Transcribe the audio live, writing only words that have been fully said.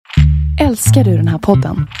Älskar du den här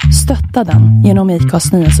podden? Stötta den genom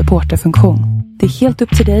IKAs nya supporterfunktion. Det är helt upp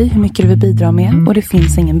till dig hur mycket du vill bidra med och det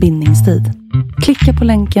finns ingen bindningstid. Klicka på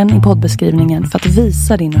länken i poddbeskrivningen för att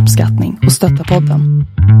visa din uppskattning och stötta podden.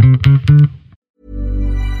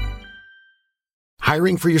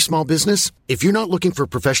 Hiring for your small business? If you're not looking for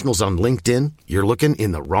professionals on LinkedIn, you're looking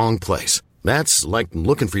in the wrong place. That's like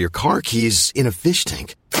looking for your car keys in a fish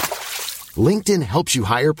tank. LinkedIn helps you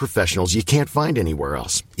hire professionals you can't find anywhere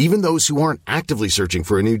else, even those who aren't actively searching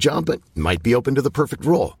for a new job but might be open to the perfect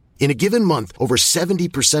role. In a given month, over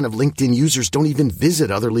 70% of LinkedIn users don't even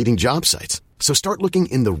visit other leading job sites. So start looking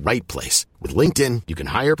in the right place. With LinkedIn, you can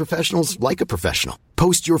hire professionals like a professional.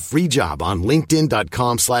 Post your free job on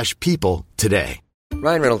linkedin.com/people today.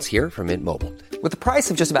 Ryan Reynolds here from Mint Mobile. With the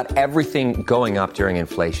price of just about everything going up during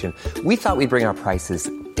inflation, we thought we'd bring our prices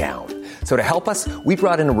down. So to help us, we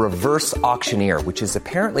brought in a reverse auctioneer, which is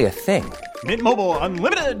apparently a thing. Mint Mobile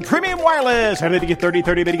Unlimited Premium Wireless. How to get 30,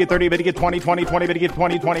 30, how to get 30, how to get 20, 20, 20, how to get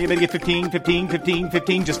 20, 20, how to get 15, 15, 15,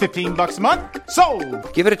 15, just $15 a month?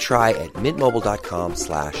 Sold! Give it a try at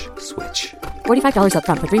mintmobile.com/switch. $45 up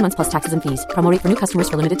front for 3 months plus taxes and fees. Promo rate for new customers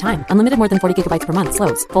for limited time. Unlimited more than 40 gigabytes per month.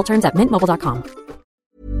 Slows full terms at mintmobile.com.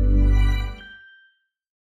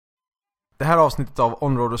 Det här avsnittet av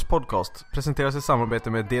Onroaders podcast presenteras i samarbete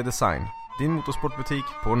med D-Design, din motorsportbutik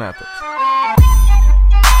på nätet.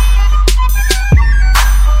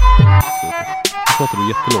 Nu pratar du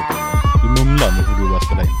jättelågt. Du mumlar när du börjar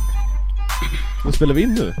spela in. Vad spelar vi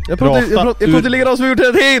in nu? Jag pratar likadant som vi gjort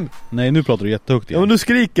hela tiden! Nej, nu pratar du jättehögt igen. Ja, men nu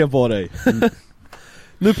skriker jag på dig.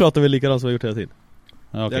 Nu pratar vi likadant som vi gjort hela tiden.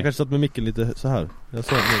 Ja, okay. Jag kanske satt med micken lite så här. Jag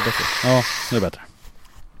sa det bättre. Ja, nu är det bättre.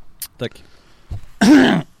 Tack.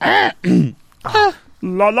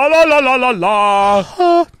 La la la la la la la.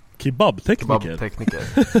 Kebabtekniker.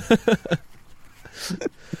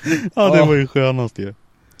 Ja, det var ju skönast ju.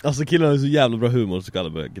 Alltså killarna är så jävla bra humor så kan alla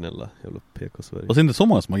börja gnälla. Jävla PK-Sverige. Och så är det inte så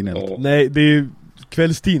många som har gnällt. Nej, det är ju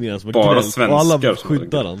kvällstidningarna som har bara gnällt. Och alla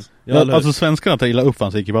skyddar han. Ja, alltså svenskarna tar illa upp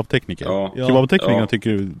han sig kebabtekniker. Ja. Kebabteknikerna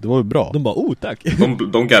tycker det var ju bra. De bara, tack.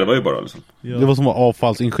 De garvar ju bara liksom. Ja. Det var som att vara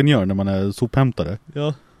avfallsingenjör när man är sophämtare.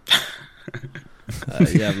 Ja.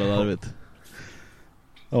 Nej, jävla larvigt.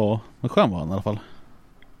 Ja, men skön var han i alla fall.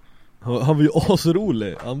 Han var ju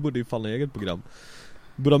asrolig. Han borde ju falla i eget program.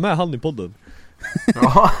 Borde ha med han i podden.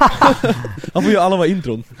 Han får ju alla vara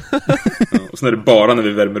intron. Och sen är det bara när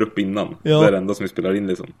vi värmer upp innan. Ja. Det är det enda som vi spelar in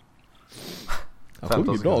liksom. Han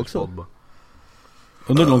får ju bra också.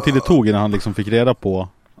 Undrar hur lång tid det tog innan han liksom fick reda på,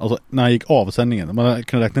 alltså när han gick av sändningen. Man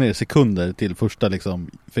kunde räkna ner sekunder till första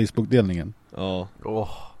liksom Facebook-delningen. Ja.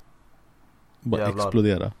 Bara Jävlar.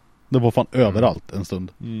 explodera. Det var fan överallt en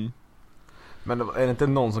stund. Men är det inte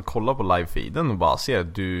någon som kollar på live-feeden och bara ser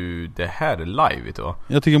att det här är live, vet du va?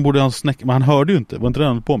 Jag tycker han borde ha en snäcka, men han hörde ju inte. Var inte det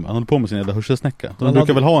han höll på med? Han höll på med sin jävla hörselsnäcka. De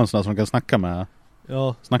brukar väl ha en sån här som kan snacka med.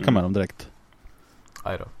 Ja. Snacka med dem direkt.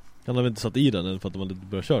 Nej då. Han har väl inte satt i den eller för att de hade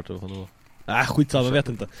börjat kört eller vad fan det var. Skitsamma, jag vet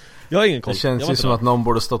inte. Jag har ingen koll. Det känns ju som att någon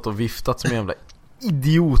borde stått och viftat som en jävla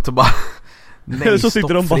idiot och bara nej, så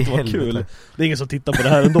sitter de bara att det var kul. Det är ingen som tittar på det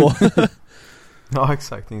här ändå. Ja,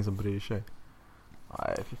 exakt, ingen som bryr sig.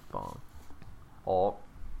 Nej, fy fan. Ja.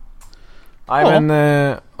 Nej, men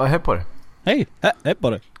hej på det. Hej på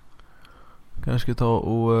det. Kanske ska ta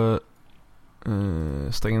och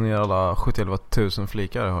stänga ner alla 71 000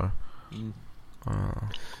 flikar jag har.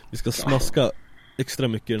 Vi ska smaska extra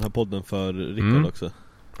mycket i den här podden för Rickard också.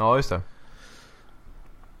 Ja, just det.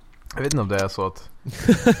 Jag vet inte om det är så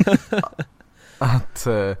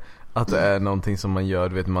att det är någonting som man gör,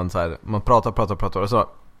 du vet, man så här, man pratar och så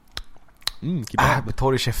med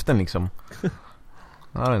torr i käften liksom.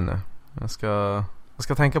 Jag vet inte. Jag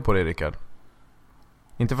ska tänka på det, Rickard.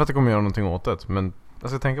 Inte för att det kommer göra någonting åt det, men jag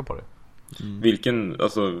ska tänka på det. Vilken,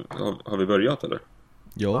 alltså, har vi börjat eller?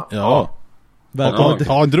 Ja. Välkommen till.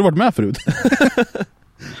 Har inte du varit med förut?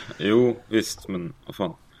 Jo, visst, men vad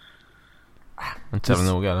fan. Inte så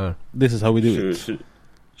noga, eller hur? This is how we do it.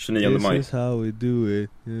 29 maj. This is how we do it.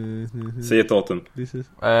 Säg ett datum.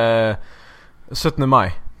 17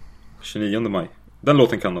 maj. 29 maj. Den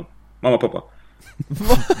låten kan de. Mamma, pappa.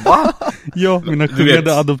 Va? Ja, mina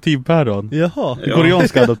sjungade adoptivpäron. Jaha. Det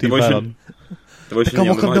koreanska adoptivpäron. Det var 29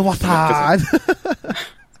 maj.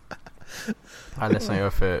 Jag är ledsen, jag är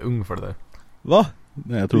för ung för det där. Va?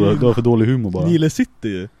 Nej, jag tror du har för dålig humor bara. Nile City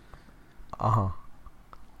ju. Aha.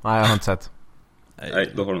 Nej, jag har inte sett.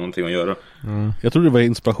 Nej, då har du någonting att göra. Jag tror det var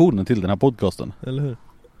inspirationen till den här podcasten. Eller hur?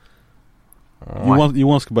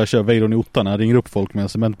 Johan ska börja köra Veyron i Ottan. Han ringer upp folk med en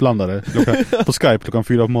cementblandare på Skype klockan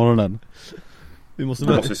 4 på morgonen. Vi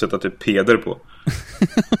måste sätta typ Peder på.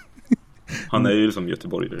 Han är ju som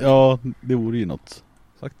Göteborg. Ja, det vore ju något.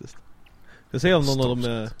 Faktiskt. Jag ser om någon av dem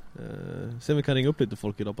är, se om vi kan ringa upp lite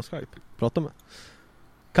folk idag på Skype. Prata med.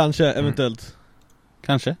 Kanske, eventuellt.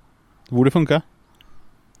 Kanske. Det borde funka.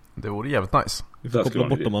 Det vore jävligt nice. Vi får koppla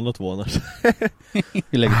bort de andra två annars.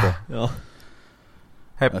 Vi lägger på. Ja.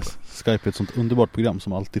 Skype är ett sånt underbart program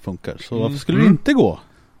som alltid funkar. Så varför skulle det inte gå?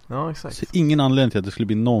 Ja, exakt. Så ingen anledning till att det skulle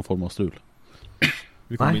bli någon form av strul.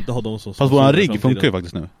 Vi kommer inte ha dem som... Fast våran rigg funkar ju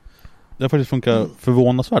faktiskt nu. Det har faktiskt funkat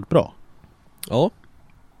förvånansvärt bra. Ja.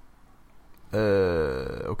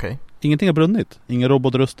 Okej. Ingenting har brunnit. Inga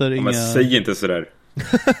robotröster, inga... Men säg inte sådär.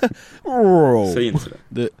 Säg inte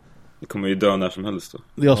sådär. Det kommer ju dö när som helst då.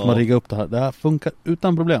 Det är jag som har riggat upp det här. Det här funkar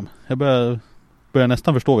utan problem. Jag börjar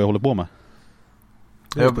nästan förstå vad jag håller på med.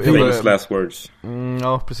 Famous last words.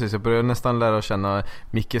 Ja, precis. Jag börjar nästan lära känna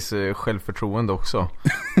Mickes självförtroende också.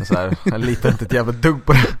 Så här, jag litar inte ett jävla dugg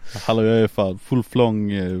på det. Hallå, jag är fan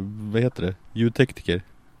full-flång, vad heter det? Ljudtekniker.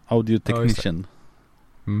 Audio technician.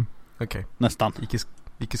 Okej. Nästan.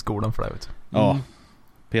 Gick i skolan för det, vet du. Ja.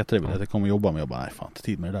 Peter vill att jag kommer jobba, men jag bara, nej fan, inte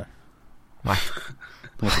tid med det där. Nej.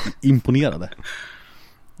 De var imponerade.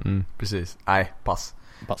 Precis. Nej, pass.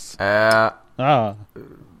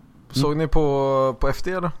 Såg ni på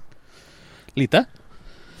FD då? Lite.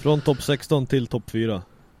 Från topp 16 till topp 4.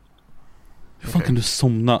 Hur fan kan du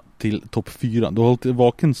somna till topp 4? Du har hållit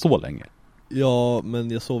vaken så länge. Ja,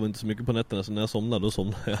 men jag sov inte så mycket på nätterna, så när jag somnar, då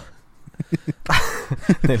somnar jag.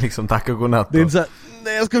 Det är liksom tack och godnatt. Det är inte så här,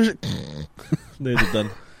 nej jag ska försöka. Det är typ den.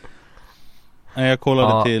 Nej, jag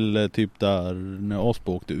kollade till typ där när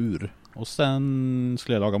Aspo åkte ur. Och sen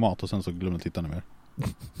skulle jag laga mat och sen så glömde jag titta mer.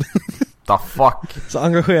 The fuck? Så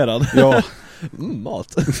engagerad. Ja.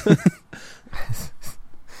 Mat.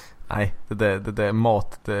 Nej, det där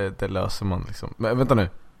mat, det löser man liksom. Men vänta nu.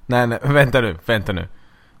 Nej, vänta nu.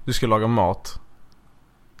 Du ska laga mat.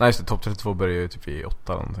 Nej, just det, topp 32 börjar ju typ i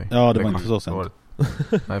 8 eller någonting. Ja, det var inte så sent.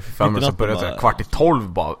 Nej, för 5 så började jag 11:15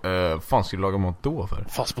 bara. Fan, skulle du laga mat då för?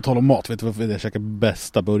 Fast på tal om mat, vet du varför jag käkade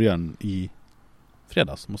bästa början i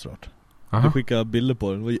fredags, måste det ha varit. Du skickade bilder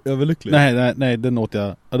på den, var överlycklig. Nej, den åt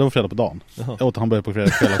jag. Ja, det var fredag på dagen. Jaha. Jag åt hamburgare på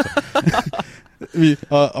fredag kväll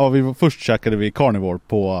också. Först käkade vi carnivore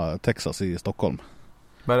på Texas i Stockholm.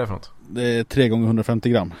 Vad är det för något? Det är 3 gånger 150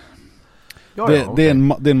 gram. Okay. Det är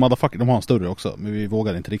en motherfucker, de har en större också, men vi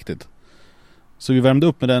vågade inte riktigt. Så vi värmde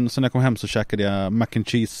upp med den, sen när jag kom hem så käkade jag mac and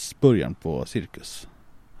cheese burgaren på Cirkus.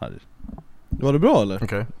 Här. Var det bra eller?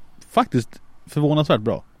 Okay. Faktiskt förvånansvärt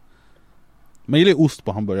bra. Man gillar ju ost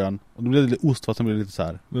på hamburgaren. Och det blev lite ost fast det blev lite så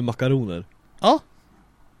här. Med makaroner? Ja.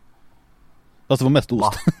 Fast det var mest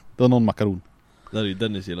ost. Det var någon makaron. Det är ju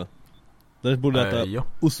Dennis gillar. Dennis borde äta ja.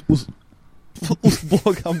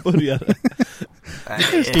 ostbåghamburgare.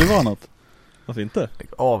 Det skulle vara något. Varför inte? Lägg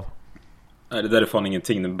av. Nej, det där är fan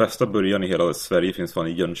ingenting. Den bästa burgaren i hela Sverige finns fan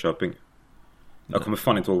i Jönköping. Jag kommer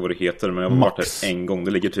fan inte ihåg vad det heter, men jag har varit där en gång.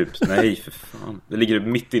 Det ligger typ, nej för fan. Det ligger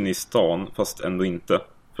mitt inne i stan, fast ändå inte.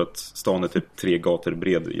 För att stan är typ 3 gator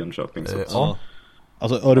bred i Jönköping. Så ja.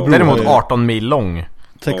 Alltså Örebro däremot 18 mil lång.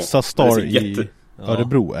 Texas Star i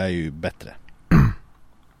Örebro är ju bättre.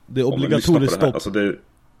 Det är obligatoriskt stopp alltså det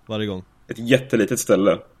varje gång. Ett jättelitet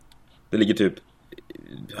ställe. Det ligger typ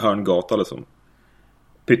hörngata eller så.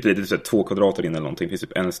 Pyttelitet, typ 2 kvadrater in eller någonting. Det finns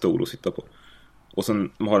typ en stol att sitta på. Och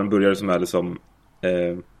sen har en burgare som är liksom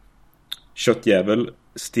köttjävel,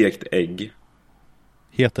 stekt ägg.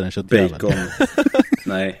 Heter den köttjävel? Bacon.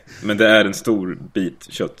 Nej, men det är en stor bit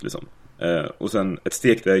kött liksom. Och sen ett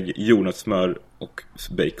stekt ägg, jordnötssmör och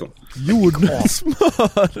bacon.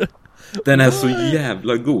 Jordnötssmör? Den är så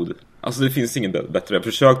jävla god. Alltså det finns ingen bättre. Jag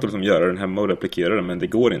försökte liksom göra den hemma och replikera den, men det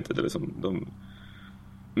går inte. Det är liksom,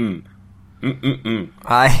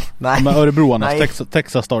 Nej. Men Örebroarnas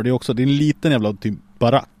Texas Star, det är också, det är en liten jävla typ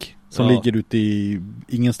barack som ligger ute i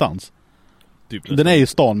ingenstans. Typ den är i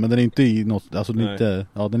stan, men den är inte i något, alltså den, inte,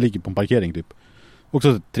 ja, den ligger på en parkering typ.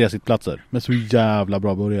 Också 3 sittplatser, men så jävla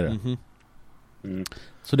bra burgare.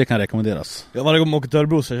 Så det kan rekommenderas. Ja, varje gång man åker till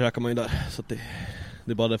Örebro så käkar man ju där. Så att det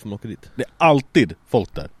är bara därför man åker dit. Det är alltid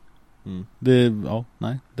folk där.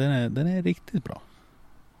 Den är riktigt bra.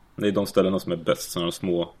 Det är de ställena som är bäst, sådana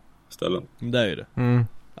små ställen. Det är ju det.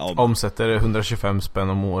 Ja, omsätter 125 spänn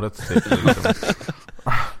om året typ, liksom.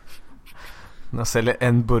 Jag säljer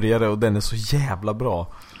en burgare och den är så jävla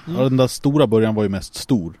bra. Ja, den där stora burgaren var ju mest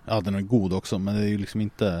stor. Ja, den är god också, men det är ju liksom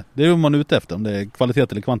inte, det är ju man är ute efter, om det är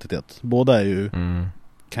kvalitet eller kvantitet. Båda är ju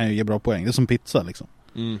kan ju ge bra poäng. Det är som pizza liksom.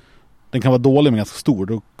 Den kan vara dålig men ganska stor,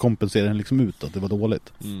 då kompenserar den liksom ut att det var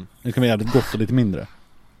dåligt. Den kan vara jävligt gott och lite mindre.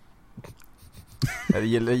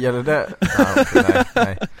 Gäller det?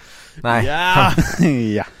 Nej.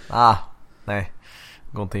 Ja. Nej.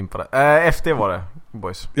 Gå inte in på det. FD var det,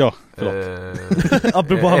 boys. Ja, förlåt.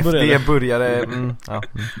 Apropå hamburgare. FD började...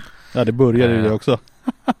 Ja, det började ju det också.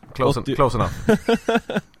 Close enough.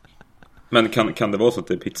 Men kan det vara så att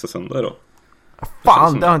det är pizzasöndag idag?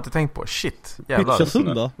 Fan, det har jag inte tänkt på. Shit, jävlar.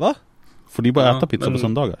 Pizzasöndag, va? Får ni bara äta pizza på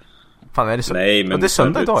söndagar? Fan, är det så? Nej, men det är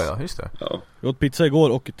söndag idag, ja, just det. Ja. Jag åt pizza igår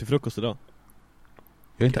och till frukost idag.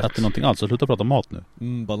 Jag har inte ätit någonting alls, så sluta prata mat nu.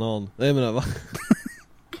 Banan. Nej men va?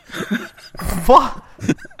 Va?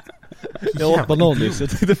 Jag åt banan så jag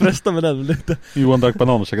tänkte fresta med den lite. Johan drack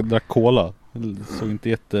banan och drack cola. Det såg inte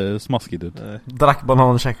jättesmaskigt ut. Nej. Drack banan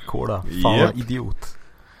och käkade cola. Fan vad idiot.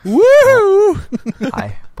 Woo!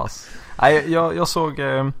 Nej, pass. Nej, jag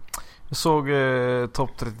såg topp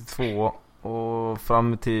 32 och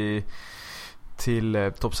fram till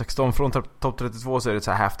topp 16. Från topp 32 så är det ett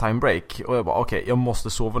så här halftime break. Och jag bara okej, jag måste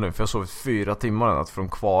sova nu. För jag sov 4 timmar en natt från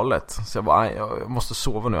kvalet. Så jag bara, jag måste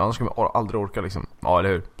sova nu. Annars kommer jag aldrig orka liksom. Ja, eller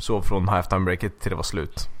hur? Sov från halftime breaket till det var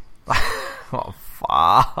slut. Vad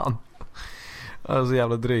fan. Det var så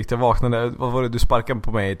jävla drygt. Jag vaknade, vad var det du sparkade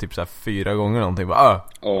på mig typ så här 4 gånger någonting.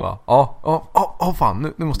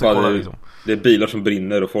 Fan, nu måste jag kolla liksom. Det är bilar som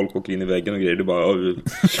brinner och folk åker in i väggen och grejer. Du bara...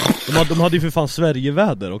 de hade ju för fan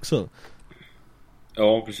Sverigeväder också.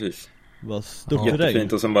 Ja, precis. Vad stort regn.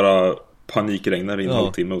 Jättefint och sen bara panikregnar i en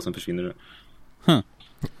halvtimme och sen försvinner det.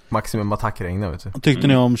 Maximum attackregnar, vet du. Vad tyckte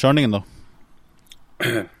ni om körningen då?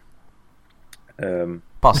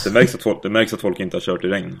 Pass. Det märks att folk inte har kört i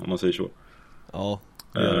regn, om man säger så. Ja.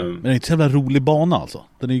 Men det är inte så jävla rolig bana alltså.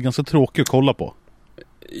 Den är ju ganska tråkig att kolla på.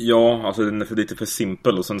 Ja, alltså den är för lite för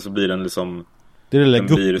simpel och sen så blir den liksom... Det är den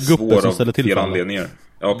blir svår som ställer av till fel för anledningar.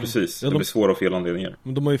 Ja, precis. Ja, den blir svår av fel anledningar.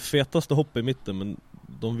 Men de har ju fetaste hopp i mitten, men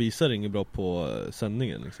de visar inget bra på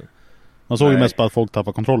sändningen liksom. Man såg ju mest på att folk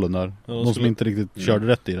tappade kontrollen där. Ja, de som inte riktigt körde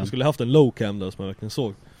rätt i den. De skulle haft en low cam där som man verkligen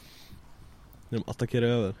såg. De attackerar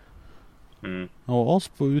över. Ja,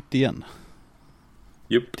 Asp ut igen.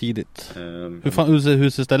 Tidigt. Hur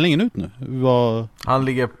ser ställningen ut nu? Han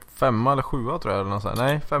ligger 5 eller 7 tror jag eller något sånt.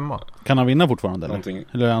 Nej, 5. Kan han vinna fortfarande eller? Någonting.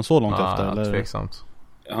 Eller är han så långt efter eller? Tveksamt.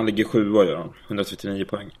 Han ligger 7 gör han. 139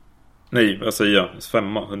 poäng. Nej, vad säger jag?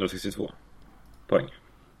 5, 162 poäng.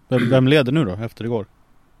 Vem leder nu då efter igår?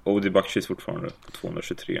 Odi Bakshis fortfarande på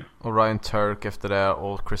 223. Och Ryan Turk efter det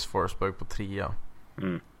och Chris Forsberg på 3.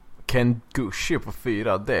 Ken Gushi på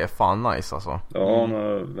 4. Det är fan nice alltså. Ja, han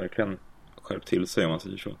har verkligen skärpt till sig om man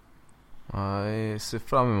säger så. Jag ser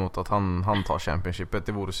fram emot att han tar championshipet.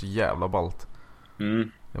 Det vore så jävla ballt.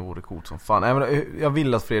 Det vore coolt som fan. Jag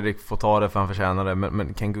vill att Fredrik får ta det för han förtjänar det.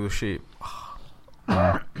 Men Ken Gushi...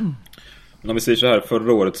 Om vi säger så här,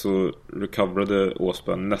 förra året så recoverade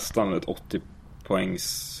Åsberg nästan ett 80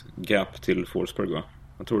 poängs gap till Forsberg, va?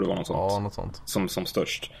 Jag tror det var något sånt. Ja, något sånt. Som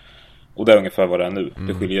störst. Och det är ungefär vad det är nu.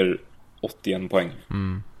 Det skiljer 81 poäng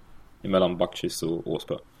emellan Bakshis och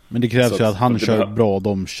Åsberg. Men det krävs ju att han kör bra och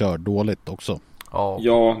de kör dåligt också.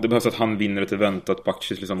 Ja, det behövs att han vinner ett event, att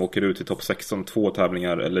Bakshis liksom åker ut i topp 16 2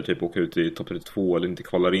 tävlingar eller typ åker ut i topp 32 eller inte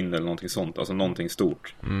kvalar in eller någonting sånt. Alltså någonting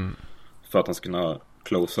stort. För att han ska kunna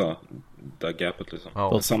closea det gapet liksom.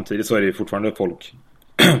 Men samtidigt så är det ju fortfarande folk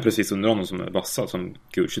precis under honom som är vassa, som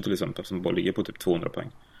Gucci till exempel, som bara ligger på typ 200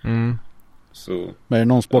 poäng. Så, men är det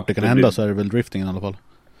någon sport det kan hända så är det väl driftingen i alla fall.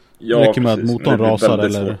 Ja, det räcker med precis, att motorn rasar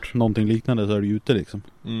eller svårt. Någonting liknande så är det ju ute liksom.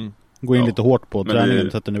 Gå in lite hårt på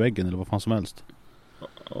träningen, sätter den i väggen eller vad fan som helst.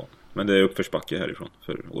 Ja. Men det är uppförsbacke härifrån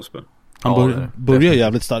för Åsberg. Han börjar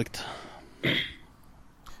jävligt starkt.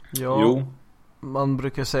 Ja. Jo. Man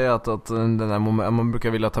brukar säga att den där man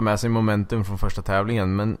brukar vilja ta med sig momentum från första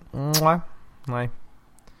tävlingen, men nej.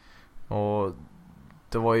 Och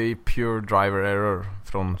det var ju pure driver error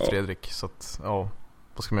från Fredrik, så att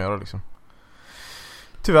vad ska man göra liksom?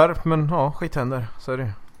 Tyvärr, men skit händer, så är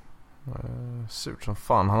det. Surt som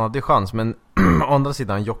fan. Han hade chans, men å andra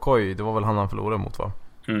sidan Yokoi, det var väl han förlorade mot, va?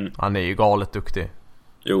 Han är ju galet duktig.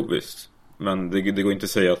 Jo, visst. Men det går inte att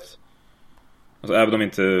säga att alltså, även om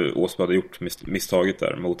inte Åsberg hade gjort misstaget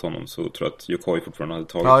där mot honom, så tror jag att Yokoi fortfarande hade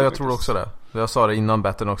tagit det. Ja, jag tror också det. Jag sa det innan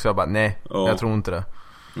betten också, jag bara nej, jag tror inte det.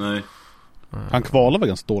 Nej. Han kvalar väl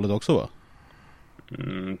ganska dåligt också, va?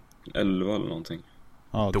 11 eller någonting.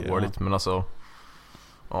 Dåligt, men alltså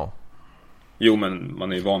Jo, men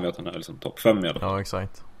man är ju van vid att han är liksom topp 5 i alla fall. Ja,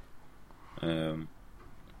 exakt.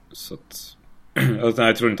 Så att alltså,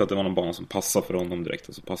 jag tror inte att det var någon bana som passar för honom direkt.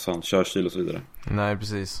 Alltså passar han körstil och så vidare. Nej,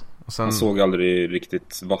 precis. Och sen... Han såg aldrig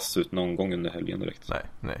riktigt vass ut någon gång under helgen direkt.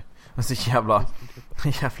 Nej. Alltså jävla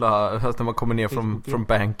när man kommer ner från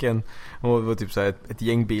banken och typ så här ett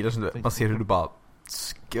gäng bilar som man ser hur du bara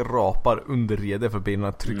skrapar under redet för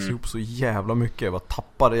bilarna trycks ihop så jävla mycket. Jag bara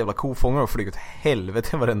tappar jävla kofångare och flyger åt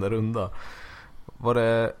helvete varenda runda. var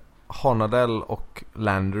det Hanadell och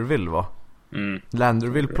Landerville va?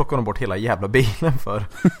 Landerville plockade de bort hela jävla bilen för.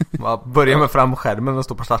 Man började med framskärmen och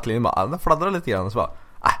stod på startlinjen och bara, den fladdrade lite grann och så bara,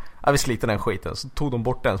 vi sliter den skiten. Så tog de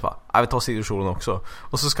bort den så bara, vi tar sidokjolen också.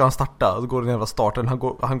 Och så ska han starta och då går den jävla starten.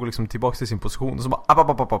 Han går liksom tillbaka till sin position och så bara,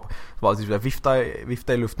 så bara typ,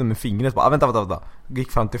 vifta i luften med fingret. Bara, vänta.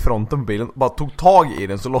 Gick fram till fronten på bilen, bara tog tag i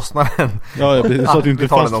den så lossnade den. Ja, det så att du inte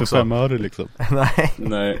fast för 5 öre liksom.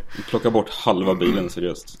 Nej, plocka bort halva bilen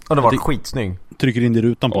seriöst. Och det var skitsnygg. Trycker in i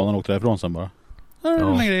rutan på honom och åker därifrån sen bara.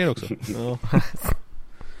 Ja, grejer också.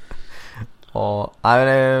 Ja,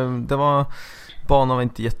 det var... Banan var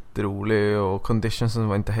inte jätterolig och conditionsen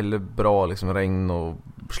var inte heller bra, liksom regn och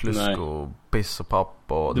slusk och piss och papp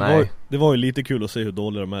och det var ju lite kul att se hur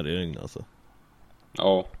dåliga de är i regn alltså.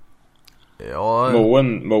 Ja.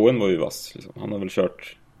 Moen var ju vass liksom. Han har väl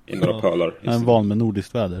kört i några pölar. Han är van med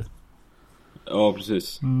nordiskt väder. Ja,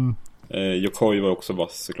 precis. Yokoi var också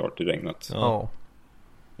vass såklart i regnet. Ja.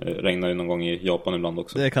 Regnar ju någon gång i Japan ibland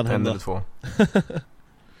också. Det kan hända. 2.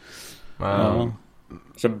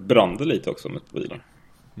 Så brann det lite också med bilar.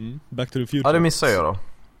 Back to the future. Ja, det missade jag då.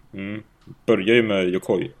 Började ju med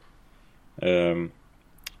Yokoi.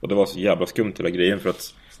 Och det var så jävla skumt hela grejen för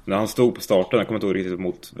att när han stod på starten, jag kommer inte ihåg riktigt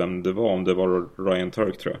mot vem det var, om det var Ryan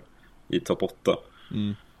Turk tror jag, i topp 8.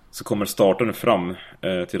 Så kommer starten fram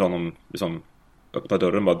till honom, liksom öppnar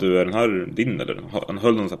dörren bara, du, är den här din eller? Han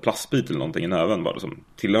höll någon sån här plastbit eller någonting i näven bara, som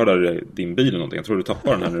tillhörde din bil eller någonting. Jag tror du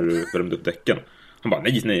tappar den här när du värmde upp däcken. Han bara,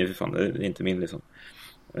 nej för fan, det är inte min liksom.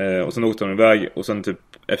 Och sen åkte han iväg och sen typ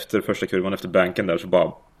efter första kurvan, efter banken där, så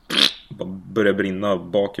bara började brinna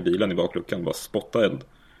bak i bilen i bakluckan, bara spotta eld.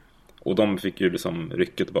 Och de fick ju liksom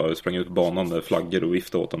rycket, bara sprang ut på banan med flaggor och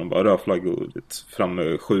viftade åt honom, bara rödflagg och fram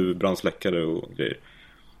med 7 brandsläckare och grejer.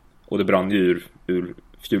 Och det brann ju ur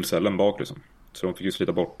fuelcellen bak liksom. Så de fick ju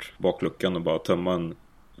slita bort bakluckan och bara tömma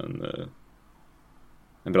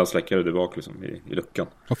en brandsläckare där bak liksom i luckan.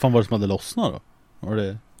 Vad fan var det som hade lossnat då? Var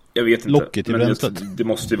det... Jag vet inte, locket i bränslet? Det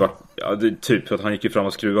måste ju vara, ja, det är typ för att han gick ju fram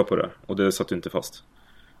och skruva på det och det satt ju inte fast.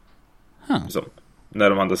 Så, när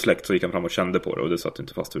de hade släckt så gick han fram och kände på det och det satt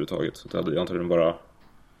inte fast överhuvudtaget. Så det hade antagligen bara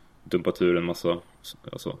dumpat ur en massa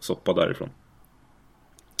soppa därifrån.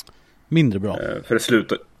 Mindre bra. För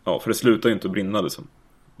det slutade ju inte att brinna liksom.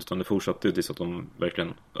 Utan det fortsatte ju tills att de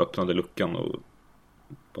verkligen öppnade luckan och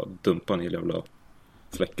bara dumpade en hel jävla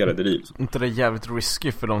släckare där i liksom. Inte det är jävligt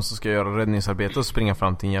risky för de som ska göra räddningsarbete och springa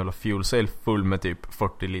fram till en jävla fuel cell full med typ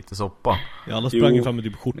 40 liter soppa. Ja, alla sprang ju fram med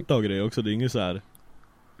typ skjorta och grejer också. Det är inget så här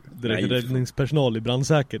direkt räddningspersonal i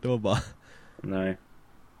brandsäkert. Det var bara... Nej.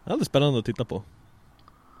 Det är spännande att titta på.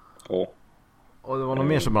 Ja. Och det var något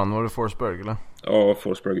mer som brann, var det Forsberg eller? Ja,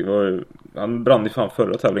 Forsberg han brann i fan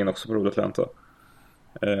förra tävlingen också på Road Atlanta.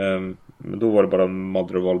 Men då var det bara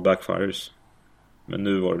mother of all backfires. Men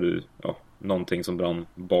nu var det någonting som brann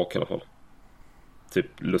bak i alla fall. Typ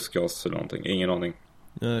lustgas eller någonting, ingen aning.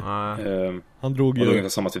 Nej. Han drog ju... Och det var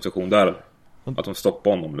samma situation där. Att de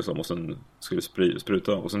stoppade honom liksom, och sen skulle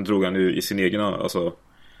spruta. Och sen drog han ju i sin egna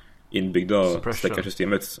inbyggda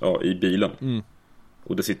släckarsystemet i bilen.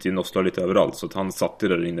 Och det sitter ju nosslar lite överallt. Så att han satt ju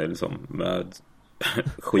där inne liksom, med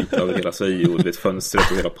skit över hela sig och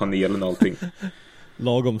fönstret och hela panelen och allting.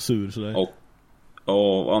 Lagom sur sådär.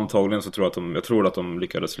 Och antagligen så tror jag att de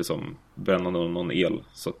lyckades liksom bränna någon el.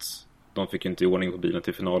 Så att de fick inte i ordning på bilen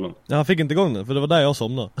till finalen. Ja, han fick inte igång den, för det var där jag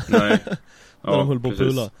somnade. Nej. När de höll på att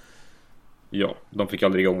pula. Ja, de fick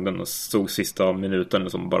aldrig igång den. Och stod sista minuten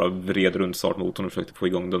som bara vred runt startmotorn och försökte få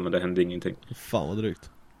igång den, men det hände ingenting. Fan vad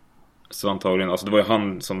drygt. Så antagligen, alltså det var ju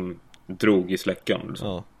han som drog i släckan liksom.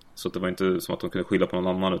 Ja. Så det var inte som att de kunde skylla på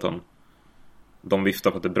någon annan, utan de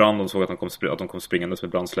viftade på att det brann och de såg att de kom springandes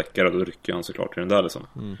med brandsläckare, och då rycker han såklart i den där liksom.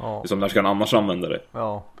 Liksom, när ska han annars använda det?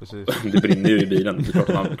 Ja, precis. Det brinner ju i bilen. Det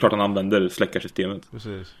är klart han använder släckarsystemet.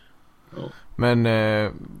 Precis. Ja. Men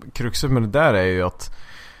kruxet med det där är ju att,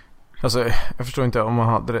 alltså, jag förstår inte om man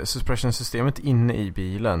hade det suppression-systemet inne i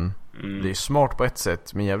bilen. Det är smart på ett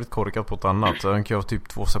sätt, men jävligt korkat på ett annat. Så han kan ju ha typ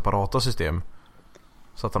 2 separata system.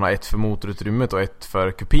 Så att han har ett för motorutrymmet och ett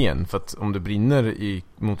för kupén. För att om det brinner i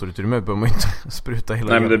motorutrymmet behöver man inte spruta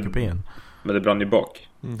hela kupén. Men det brann ju bak.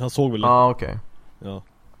 Han såg väl... okej. Ja.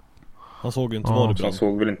 Han såg ju inte vad det brann. Han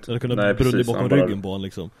såg väl inte... Det kunde brunna bakom ryggen på honom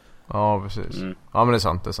liksom. Ja, precis. Ja, men det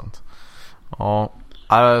är sant. Ja.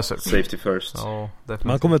 Safety first. Ja, men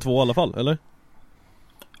han kommer 2 i alla fall, eller?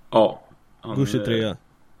 Ja. Gucci 3.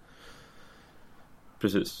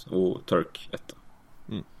 Precis, och Turk 1.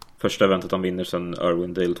 Första eventet han vinner sedan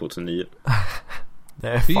Irwindale 2009. Det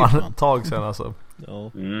är fan ett tag sedan alltså.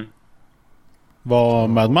 Ja. Var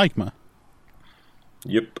Mad Mike med?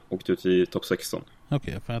 Jupp, åkte ut i topp 16.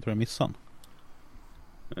 Okej, för jag tror jag missade.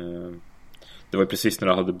 Det var ju precis när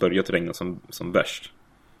det hade börjat regna som värst.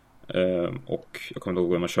 Och jag kommer inte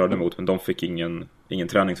ihåg vem man körde emot, men de fick ingen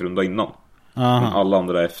träningsrunda innan. Men alla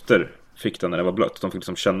andra efter fick den när det var blött. De fick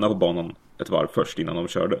liksom känna på banan ett varv först innan de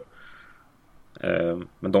körde.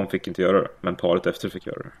 Men de fick inte göra det. Men paret efter fick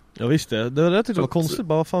göra det. Ja visst det var det var konstigt.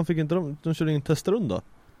 Bara, vad fan fick inte de körde ingen testrunda?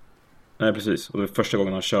 Nej precis, och det var första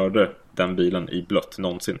gången han körde den bilen i blött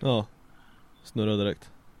någonsin. Ja, snurrade direkt.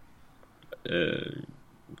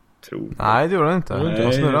 Tror Nej, det gjorde han inte. Nej,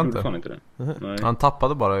 han snurrade inte. Fan inte det. Nej. Han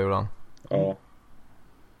tappade bara, gjorde han. Ja.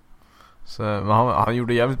 Så, men han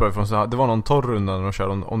gjorde jävligt bra ifrån sig. Det var någon torr runda när de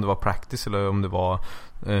körde, om det var practice eller om det var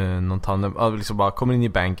någon tandem. Liksom bara kommer in i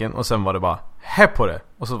banken och sen var det bara häpp på det.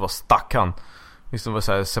 Och så bara stack han. Liksom var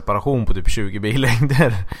så här separation på typ 20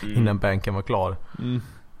 billängder innan banken var klar.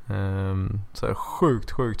 Så här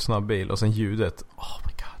sjukt snabb bil. Och sen ljudet. Oh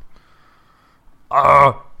my god.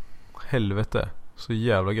 Helvete. Så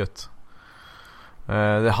jävla gött. Det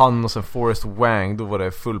är han och sen Forrest Wang. Då var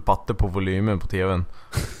det full patte på volymen på tvn.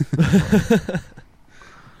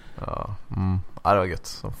 Det var gött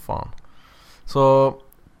som fan. Så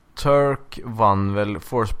Turk vann väl,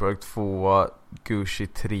 Forsberg 2, Gucci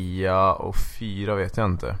 3 och 4 vet jag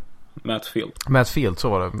inte. Matt Field, så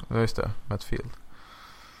var det. Just det, Matt Field.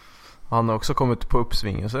 Han har också kommit på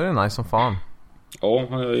uppsvingen, så är det nice som fan. Ja,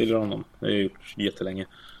 jag gillar honom. Det har gjort jättelänge.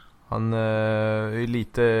 Han är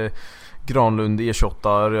lite Granlund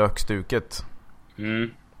E28 rökstuket.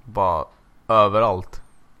 Bara överallt.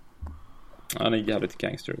 Han är jävligt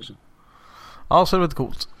gangster också. Ja, så är det lite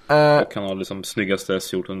coolt. Och han har liksom snyggaste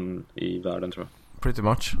S14 i världen, tror jag.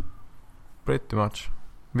 Pretty much.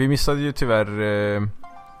 Vi missade ju tyvärr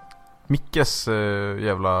Mickes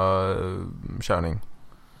jävla körning.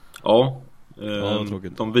 Ja,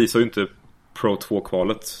 de visar ju inte Pro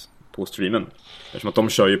 2-kvalet på streamen. Eftersom att de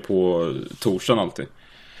kör ju på torsdagen alltid.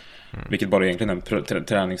 Vilket bara egentligen är en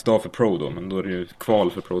träningsdag för Pro då. Men då är det ju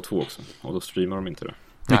kval för Pro 2 också. Och då streamar de inte det.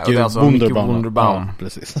 Nej, det är alltså Micke Wunderbaum. Ja,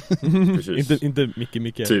 precis. inte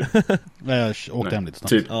Micke. Typ. Nej, jag åkte hem lite snabbt.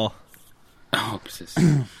 Typ. Ja, precis.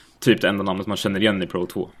 Typ det enda namnet man känner igen i Pro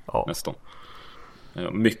 2. Nästan.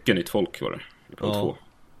 Mycket nytt folk var det i Pro 2.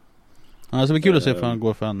 Ja, det ska bli kul att se för han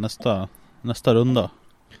går för nästa runda.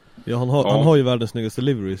 Ja, han har ju världens snyggaste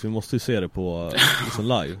livery, så vi måste ju se det på liksom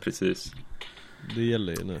live. Precis. Det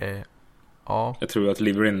gäller ju nu. Jag tror att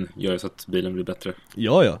liveryn gör så att bilen blir bättre.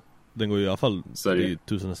 Ja. Den går ju i alla fall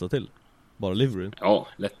 1000 hästar till. Bara liveryn. Ja,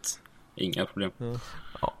 lätt. Inga problem.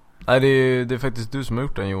 Ja. Nej, det är faktiskt du som har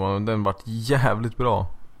gjort den, Johan. Den varit jävligt bra.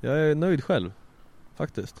 Jag är nöjd själv.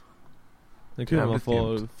 Faktiskt. Det är kul man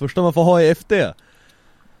får, första man får ha i FD.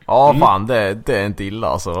 Ja, fan, det är inte illa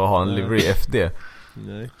alltså, att ha en livery FD.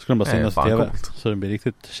 Nej. Ska den bara synas på TV så den blir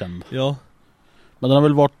riktigt känd. Ja. Men den har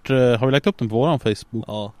väl varit, har vi lagt upp den på våran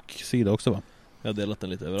Facebook-sida också, va? Jag har delat den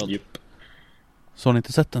lite överallt. Yep. Så har ni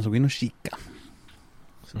inte sett den så gå in och kika.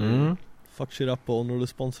 Fuck shit up och honorable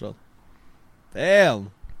sponsrad. Damn!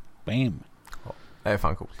 Bam! Ja, det är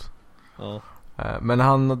fan coolt. Ja. Men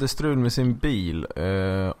han hade strul med sin bil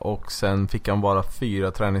och sen fick han bara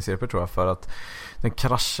 4 träningsrepor tror jag, för att den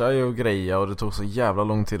kraschade ju och grejer och det tog så jävla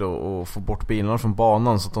lång tid att få bort bilarna från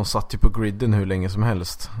banan, så att de satt ju på griden hur länge som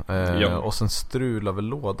helst. Och sen strulade väl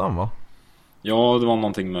lådan, va? Ja, det var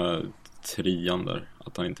någonting med trian där,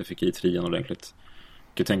 att han inte fick i trian ordentligt.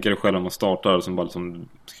 Du kan tänka dig själv om man startar som bara liksom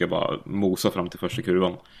ska bara mosa fram till första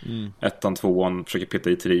kurvan. 1:an, 2:an, försöker peta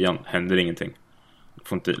i trian, händer ingenting.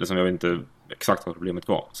 Får inte, liksom, jag vet inte exakt vad problemet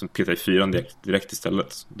var. Sen peta i 4:an direkt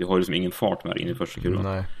istället. Det har ju liksom ingen fart med in i första kurvan.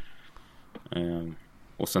 Nej.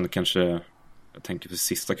 Och sen kanske, jag tänker för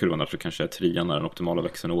sista kurvan där, så kanske är 3:an är den optimala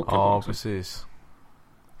växeln att åka på. Ja, precis.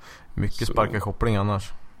 Mycket sparka koppling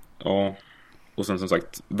annars. Ja. Och sen som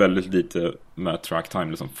sagt väldigt lite med track time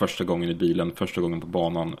liksom. Första gången i bilen, första gången på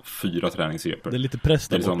banan, 4 träningsrepor. Det är lite press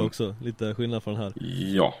där liksom, borta också. Lite skillnad från här.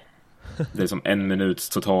 Ja. Det är som 1 minuts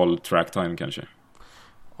total track time kanske.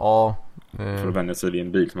 Ja. För att vänja sig vid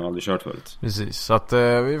en bil som man aldrig kört förut. Precis, så att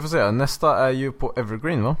vi får se. Nästa är ju på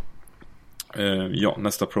Evergreen, va? Ja,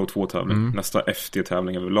 nästa Pro 2-tävling. Nästa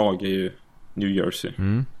FD-tävling överlag är ju New Jersey.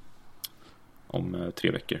 Om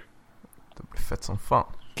 3 veckor. Det blir fett som fan.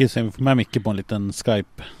 Okej, så vi får med Micke på en liten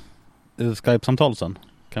Skype-samtal sen.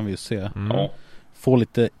 Kan vi ju se. Ja. Få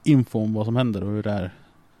lite info om vad som händer och hur det är.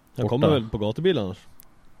 Han kommer väl på gatubil annars?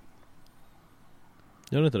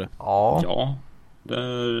 Gör det inte det? Ja, det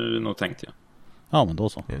är nog tänkt, ja. Ja, men då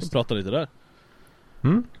så. Vi pratar lite där.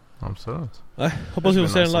 Absolut. Nej, hoppas vi får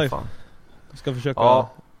se den live. Jag ska försöka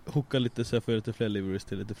hooka lite så jag får lite fler liveries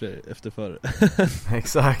till lite fler efterför.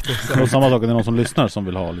 Exakt. Och samma sak, är det någon som lyssnar som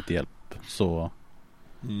vill ha lite hjälp, så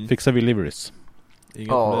fixar vi liveries.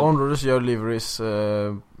 Onroaders gör liveries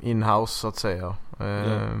in-house så att säga.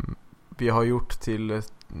 Vi har gjort till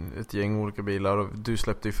ett gäng olika bilar, och du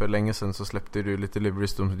släppte ju för länge sedan, så släppte du lite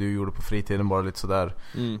liveries som du gjorde på fritiden, bara lite sådär.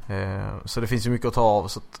 Så det finns ju mycket att ta av,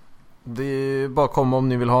 så att det är bara att komma om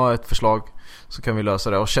ni vill ha ett förslag, så kan vi lösa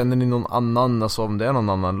det. Och känner ni någon annan, alltså om det är någon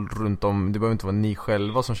annan runt om, det behöver inte vara ni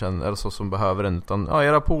själva som känner eller så som behöver den, utan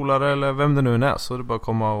era polare eller vem det nu är, så är det bara att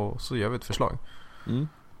komma och så gör vi ett förslag.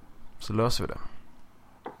 Så löser vi det.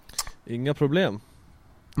 Inga problem.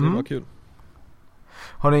 Det var kul.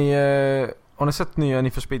 Har ni sett nya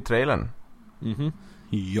Need for Speed-trailern?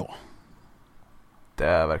 Ja. Det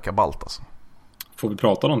verkar ballt alltså. Får vi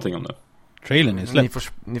prata någonting om det? Trailern är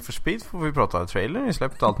släppt. Need for Speed får vi prata om. Trailern är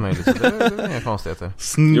släppt allt möjligt, så det är inga konstigheter.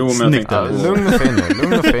 Jo, men jag tänkte... Lugn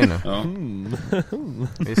och fin nu. Ja.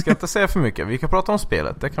 Vi ska inte säga för mycket. Vi kan prata om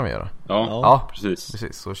spelet, det kan vi göra. Ja,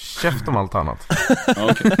 precis. Så käft om allt annat.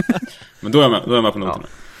 Okay. Men då är jag med på någonting.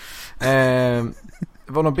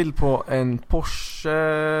 Det var någon bild på en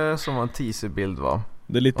Porsche som var en teaserbild, va?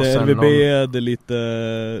 Det är lite RVB, det är lite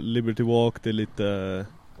Liberty Walk, det är lite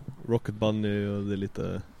Rocket Bunny och det är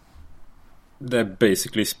lite... Det är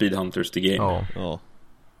basically Speed Hunters the game. Ja.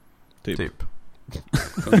 Typ.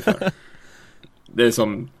 Det är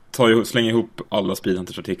som slänger ihop alla Speed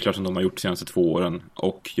Hunters artiklar som de har gjort de senaste 2 åren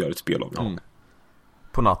och gör ett spel av det.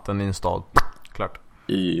 På natten i en stad. Klart.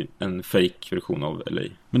 I en fake-version av LA.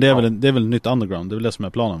 Men det är väl nytt underground, det är väl det som är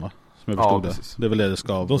planen, va? Som jag förstod det. Det är väl det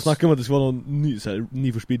ska... De snackar om att det ska vara någon ny så här,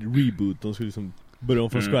 Need for Speed reboot. De ska liksom börja om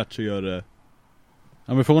från scratch och göra det.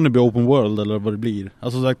 Ja, men frågan är, blir open world eller vad det blir.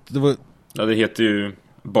 Alltså sagt, det var... Ja, det heter ju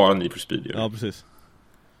bara Need for Speed. Ja, precis.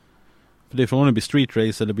 För det är frågan om det blir street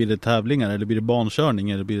race, eller blir det tävlingar, eller blir det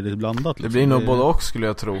bankörning, eller blir det blandat liksom. Det blir nog både och, skulle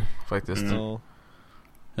jag tro, faktiskt. Ja.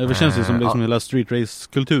 Det känns ju som liksom hela street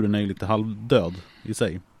race-kulturen är ju lite halvdöd i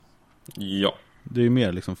sig. Ja. Det är ju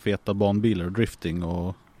mer liksom feta banbilar och drifting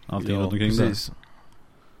och allting runt omkring precis.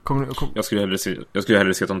 Jag skulle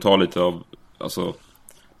hellre se att de tar lite av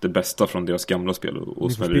det bästa från deras gamla spel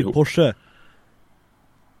och smäller ihop. Porsche.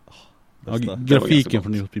 Grafiken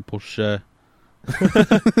från Need for Speed Porsche.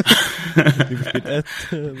 Need for Speed 1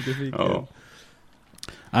 grafiken. Ja.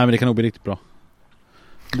 Nej, men det kan nog bli riktigt bra.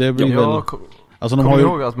 Det blir väl... Alltså de har ju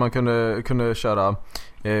ihåg att man kunde köra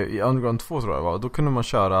i Underground 2, tror jag var. Då kunde man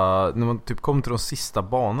köra när man typ kom till de sista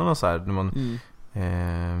banorna så här, när man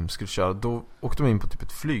skulle köra, då åkte man in på typ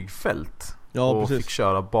ett flygfält och fick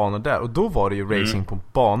köra banor där, och då var det ju racing på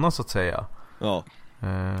banan så att säga.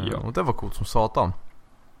 Och det var coolt som satan.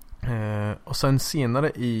 Och sen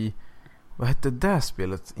senare i, vad hette det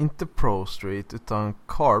spelet? Inte Pro Street utan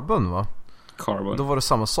Carbon, va? Carbon. Då var det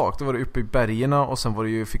samma sak. Då var det uppe i bergerna, och sen var det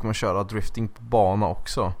ju, fick man köra drifting på bana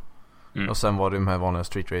också. Och sen var det de här vanliga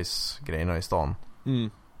street race grejerna i stan.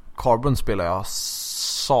 Carbon spelade jag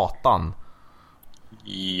satan.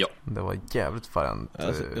 Ja. Det var jävligt färgant.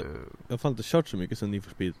 Alltså, jag har fan inte kört så mycket sen Need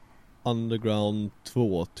for Speed Underground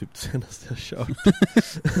 2 typ senast jag kört.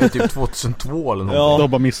 Det är typ 2002 eller något. Ja. Du har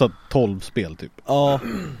bara missat 12 spel typ. Ja.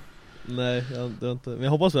 Nej, jag har inte. Men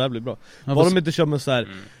jag hoppas att det här blir bra. Bara de inte kör med så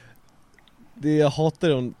här. Det jag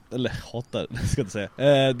hatar, eller hatar, ska jag inte säga.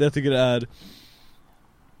 Det jag tycker är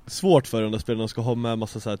svårt för de där spelarna ska ha med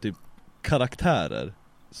massa så här typ karaktärer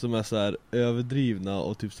som är så här överdrivna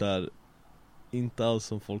och typ så här inte alls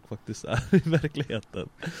som folk faktiskt är i verkligheten.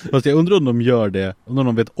 Fast jag undrar om de gör det, om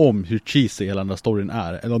de vet om hur cheesy hela den där storyn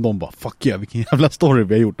är, eller om de bara, fuck yeah, vilken jävla story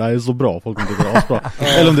vi har gjort, det här är så bra, folk kommer tycka det är asbra.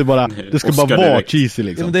 Eller om det bara, det ska Oscar bara vara direkt cheesy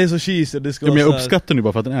liksom. Ja, men det är så cheesy, det ska men jag vara uppskattar nu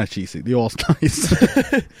bara för att den är cheesy, det är asnice.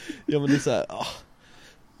 Ja, men det är så här,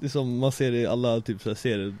 det är som man ser i alla typ så här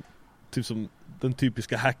serier, typ som den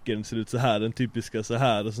typiska hackern ser ut så här, den typiska så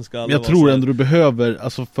här, och sen ska alla. Men jag tror ändå du behöver,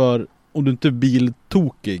 alltså för om du inte är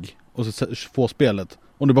biltokig och så få spelet,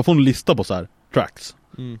 om du bara får en lista på så här tracks.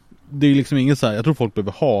 Det är liksom ingen så här, jag tror folk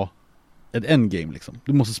behöver ha ett endgame liksom.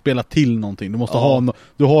 Du måste spela till någonting. Du måste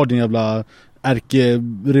du har din jävla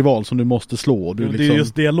ärkerival som du måste slå. Du det liksom... är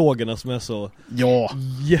just dialogerna som är så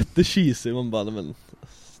jättecheesy. Man bara, men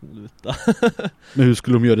sluta. Men hur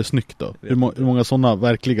skulle de göra det snyggt då? Hur många sådana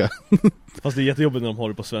verkliga? Fast det är jättejobbigt när de har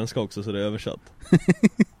det på svenska också, så det är översatt.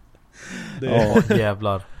 Ja,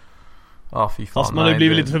 jävlar. Fy fan. Fast man har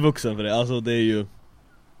blivit lite för vuxen för det. Alltså det är ju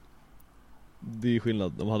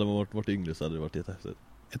skillnad. Om hade man varit yngre så hade det varit jättehäftigt.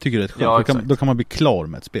 Jag tycker det är skönt. Då kan man bli klar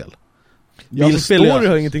med ett spel. Ja, alltså story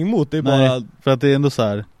har ingenting emot. Det är bara... för att det är ändå så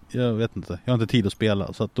här, jag vet inte, jag har inte tid att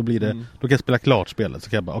spela, så att då blir det, då kan jag spela klart spelet, så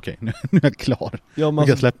kan jag bara, okej, nu är jag klar. Ja, man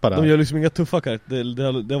kan släppa det här. De gör liksom inga tuffa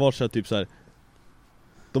karaktärer. Det har varit så här, typ så här,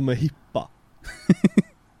 de är hippa.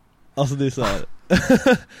 Alltså det är så här.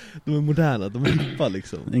 De är moderna, de är hippa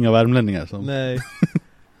liksom. Inga värmlänningar som... Nej.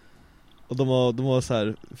 Och de har så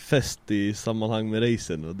här fest i sammanhang med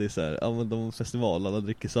racen. Och det är så här, ja men de har festival, alla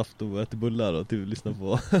dricker saft och äter bullar och typ lyssnar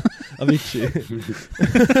på Avicii.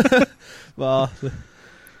 Va? Det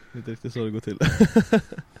är inte riktigt så det går till.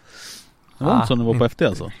 Det var inte så när du var på FT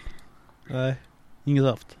alltså? Nej. Inget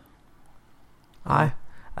saft? Nej,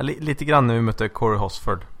 lite grann när vi mötte Corey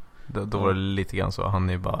Hosford. Då var det lite grann så. Han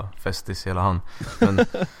är bara festis hela han. Men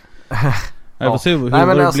jag får se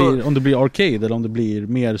blir, om det blir arcade eller om det blir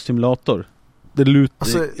mer simulator.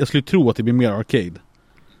 Jag skulle tro att det blir mer arcade.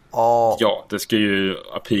 Ja, det ska ju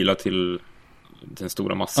appila till den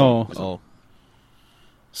stora massan. Ja.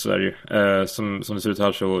 Så är det ju. Som det ser ut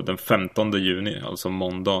här så den 15 juni, alltså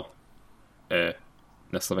måndag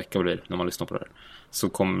nästa vecka blir det, när man lyssnar på det här, så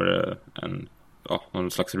kommer det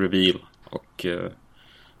någon slags reveal och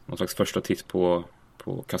någon slags första titt på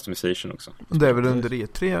customization också. Det är väl under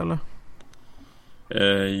E3 eller?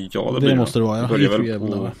 Ja, det måste det vara. Det börjar väl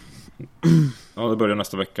på... Ja, det börjar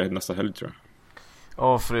nästa vecka, nästa helg tror jag.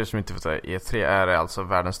 Ja, för er som inte vet det, E3 är alltså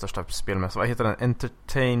världens största spelmässa. Vad heter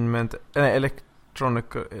den? Electronic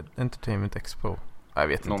Entertainment Expo. Jag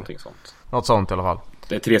vet inte. Någonting sånt. Något sånt i alla fall.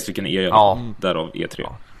 Det är 3 stycken E, därav E3.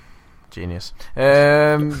 Ja. Genius.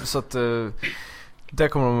 Så att där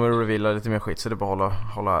kommer de att reveala lite mer skit, så det är bara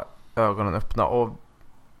hålla ögonen öppna. Och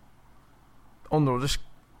Onroaders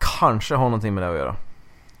kanske har någonting med det att göra.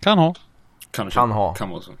 Kan ha.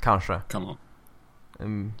 Kanske.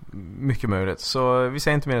 Mycket möjligt. Så vi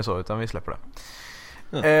säger inte mer än så, utan vi släpper det.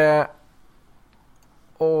 Ja.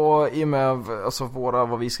 Och i och med alltså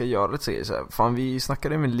vad vi ska göra lite så här. Fan, vi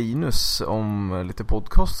snackade med Linus om lite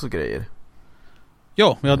podcast och grejer.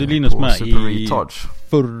 Ja, vi hade Linus med i Recharge.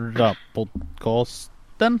 Förra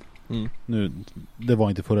podcasten. Nu, det var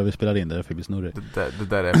inte förra vi spelade in, därför vi snurrig. Det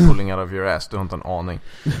där är pulling out of your ass, du har inte en aning.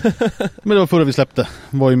 Men det var förra vi släppte.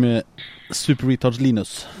 Var ju med Super Recharge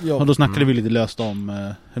Linus. Ja. Och då snackade vi lite löst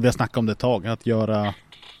om, vi har snackat om det ett tag, att göra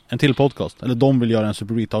en till podcast. Eller de vill göra en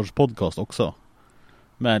Super Recharge podcast också.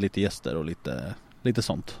 Med lite gäster och lite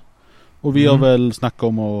sånt. Och vi har väl snackat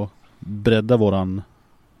om att bredda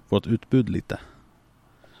vårt utbud lite.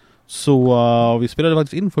 Så vi spelade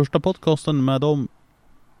faktiskt in första podcasten med dem.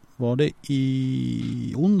 Var det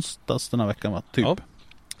i onsdags den här veckan, va? Typ. Ja.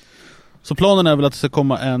 Så planen är väl att det ska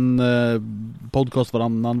komma en podcast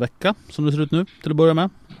varannan vecka, som det ser ut nu, till att börja med.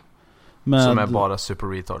 Som är bara Super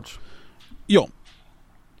Recharge. Ja.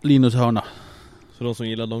 Linus hörna. Så de som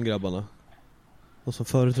gillar de grabbarna, och så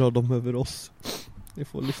föredrar de över oss, ni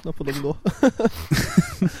får lyssna på dem då.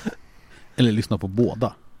 Eller lyssna på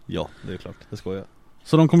båda. Ja, det är klart, det ska jag.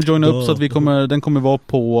 Så de kommer joina upp, så att den kommer vara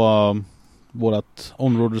på vårat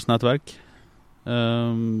Onroaders-nätverk.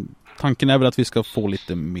 Tanken är väl att vi ska få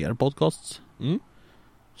lite mer podcasts.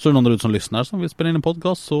 Så är det någon där ute som lyssnar som vill spela in en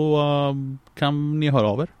podcast, så kan ni höra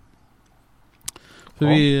av er. För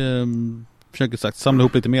vi försöker samla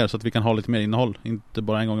ihop lite mer, så att vi kan ha lite mer innehåll, inte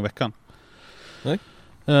bara en gång i veckan. Nej.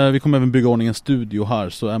 Vi kommer även bygga ordning en studio här,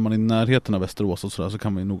 så är man i närheten av Västerås och så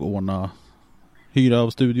kan vi nog ordna hyra av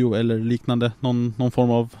studio eller liknande, någon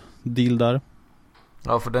form av deal där.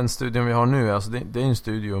 Ja, för den studion vi har nu, alltså det är en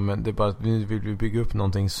studio, men det är bara att vi vill bygga upp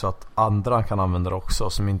någonting så att andra kan använda det också,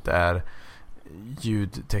 som inte är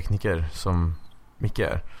ljudtekniker som Micke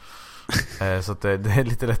är. Så att det är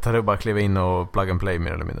lite lättare att bara kliva in och plug and play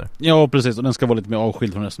mer eller mindre. Ja, precis, och den ska vara lite mer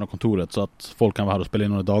avskild från resten av kontoret, så att folk kan vara här och spela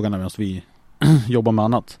in några dagarna medan vi jobbar med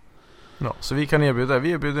annat. Ja, så vi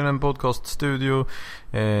erbjuder en podcaststudio.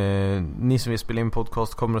 Ni som vill spela in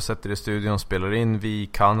podcast kommer och sätter i studion och spelar in. Vi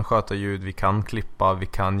kan sköta ljud, vi kan klippa, vi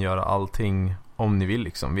kan göra allting om ni vill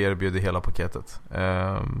liksom. Vi erbjuder hela paketet.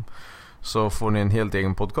 Så får ni en helt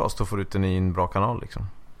egen podcast och får ut den i en bra kanal liksom.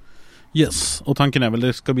 Yes, och tanken är väl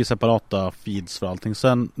det ska bli separata feeds för allting.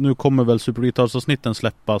 Sen, nu kommer väl Super Recharge-avsnitten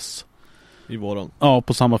släppas i våran. Ja,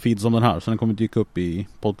 på samma feed som den här. Så den kommer dyka upp i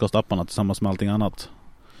podcast-apparna tillsammans med allting annat.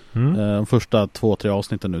 De första 2-3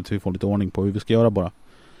 avsnitten nu, till vi får lite ordning på hur vi ska göra bara.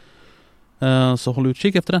 Så håll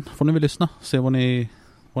utkik efter den, får ni väl lyssna. Se vad ni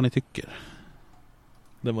tycker.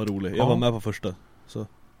 Den var rolig, jag var med på första så.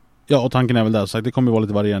 Ja, och tanken är väl där, så det kommer vara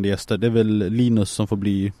lite varierande gäster. Det är väl Linus som får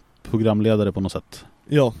bli programledare på något sätt.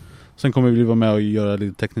 Ja. Sen kommer vi vara med och göra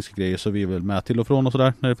lite tekniska grejer, så vi är väl med till och från och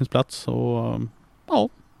sådär när det finns plats. Och ja,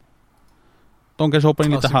 de kanske hoppar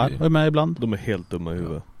in lite här och är med ibland. De är helt dumma i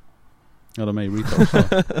huvudet. Ja, de är i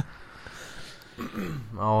retard.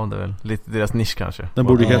 Ja, det är väl lite deras nisch kanske. Den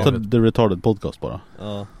borde heta The Retarded Podcast bara.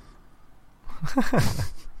 Ja.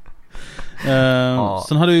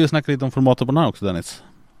 Sen hade vi ju snackat lite om formatet på den här också, Dennis.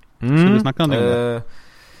 Ska vi snacka om det?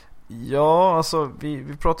 Ja, alltså vi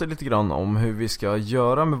pratar lite grann om hur vi ska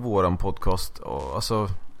göra med våran podcast. Och, alltså,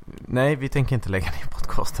 nej, vi tänker inte lägga ner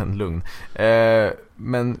podcasten, lugn.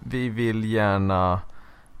 Men vi vill gärna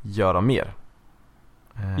göra mer.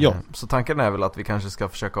 Ja. Så tanken är väl att vi kanske ska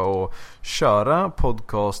försöka att köra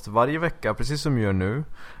podcast varje vecka, precis som vi gör nu.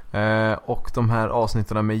 Och de här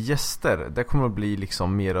avsnitten med gäster, det kommer att bli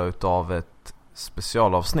liksom mera utav ett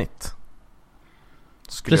specialavsnitt,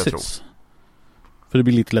 skulle jag tro. För det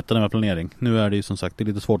blir lite lättare med planering. Nu är det ju som sagt, det är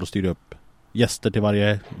lite svårt att styra upp gäster till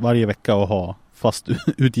varje vecka och ha fast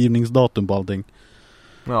utgivningsdatum på allting.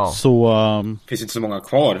 Ja. Så finns inte så många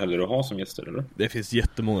kvar heller att ha som gäster, eller? Det finns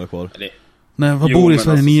jättemånga kvar. Nej, vad bor i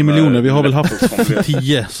Sverige? 9 miljoner. Vi har väl haft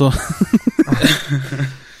 10, så...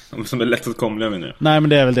 Som är lättåtkomliga, menar jag. Nej, men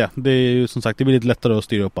det är väl det. Det är ju som sagt, det blir lite lättare att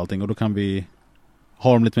styra upp allting. Och då kan vi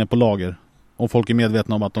ha dem lite mer på lager. Om folk är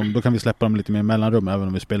medvetna om att då kan vi släppa dem lite mer mellanrum. Även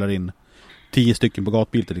om vi spelar in 10 stycken på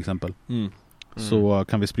gatbil till exempel. Så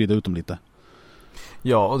kan vi sprida ut dem lite.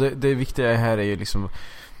 Ja, och det viktiga här är ju liksom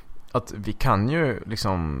att vi kan ju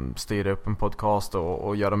liksom styra upp en podcast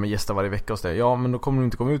och göra med gäster varje vecka och så där. Ja, men då kommer det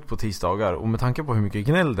inte komma ut på tisdagar. Och med tanke på hur mycket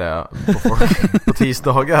gnäll det är på folk på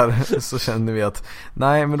tisdagar, så känner vi att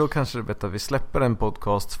nej, men då kanske det är bättre att vi släpper en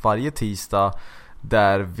podcast varje tisdag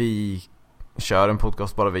där vi kör en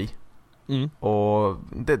podcast, bara vi. Och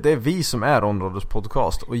det är vi som är Onroaders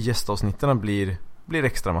podcast, och gästavsnitten blir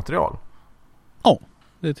extra material. Ja,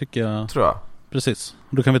 det tycker jag. Tror jag. Precis.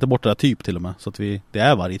 Då kan vi ta bort det där typ till och med, så att det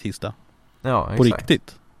är varje tisdag. Ja, exakt. På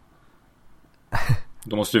riktigt.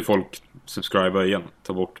 Då måste ju folk subscriba igen.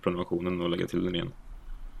 Ta bort prenumerationen och lägga till den igen.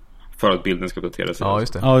 För att bilden ska uppdatera sig. Ja,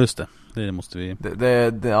 just det. Ja, just det. Det måste vi.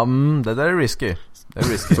 Det där är risky. Det är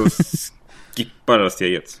risky. Så skippa det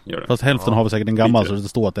steget. Gör det. Fast hälften har vi säkert en gammal, så det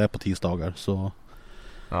står att det är på tisdagar. Så...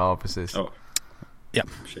 Ja, precis. Ja.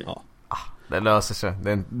 Det löser sig.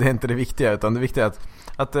 Det är inte det viktiga, utan det viktiga är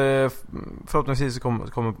att förhoppningsvis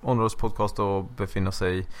kommer Onroaders podcast att befinna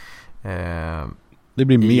sig det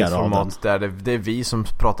blir mer i format där det är vi som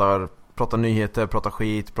pratar nyheter, pratar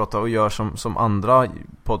skit, och gör som andra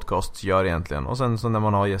podcasts gör egentligen. Och sen så när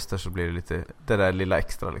man har gäster så blir det lite det där lilla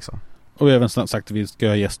extra liksom. Och vi har även sagt att vi ska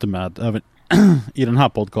ha gäster med även i den här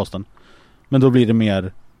podcasten. Men då blir det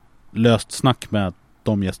mer löst snack med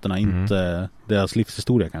de gästerna, inte deras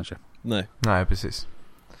livshistoria kanske. Nej, precis.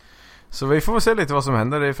 Så vi får se lite vad som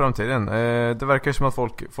händer i framtiden. Det verkar som att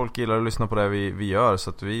folk gillar att lyssna på det vi gör, så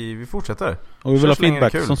att vi fortsätter. Och vi vill ha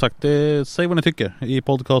feedback, som sagt. Säg vad ni tycker i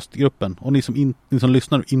podcastgruppen. Och ni som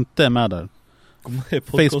lyssnar och inte är med där.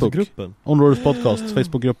 Facebook, Onroaders podcast,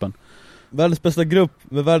 Facebookgruppen. Världens bästa grupp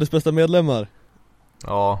med världens bästa medlemmar.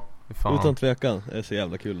 Ja, fan. Utan tvekan. Det är så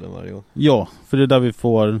jävla kul den varje gång. Ja, för det är där vi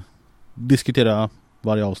får diskutera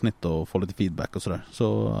varje avsnitt och få lite feedback och sådär.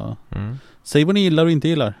 Så säg vad ni gillar och inte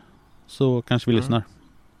gillar, så kanske vi lyssnar.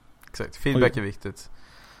 Exakt, feedback är viktigt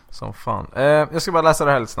som fan. Jag ska bara läsa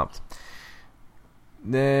det här lite snabbt.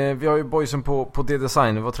 Vi har ju boysen på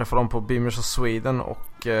D-Design. Vi var träffade dem på Beamers of Sweden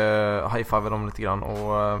och high-five dem lite grann.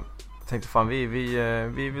 Och tänkte fan,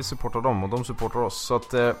 vi supportar dem och de supportar oss. Så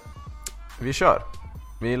att vi kör.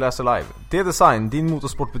 Vi läser live. D-Design, din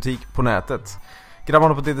motorsportbutik på nätet.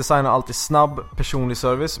 Grabbarna på D-Design har alltid snabb, personlig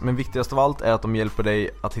service, men viktigast av allt är att de hjälper dig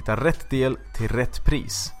att hitta rätt del till rätt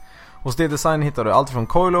pris. Hos D-Design hittar du allt från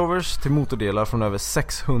coilovers till motordelar från över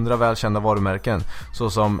 600 välkända varumärken,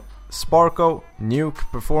 såsom Sparco, Nuke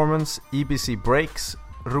Performance, EBC Brakes,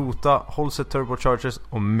 Rota, Holset Turbochargers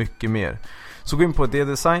och mycket mer. Så gå in på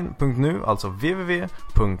ddesign.nu, alltså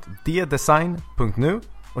www.ddesign.nu,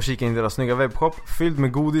 och kika in deras snygga webbshop fylld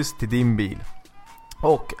med godis till din bil.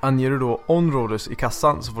 Och anger du då Onroaders i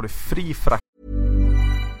kassan så får du fri frakt.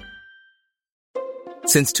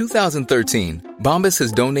 Since 2013, Bombas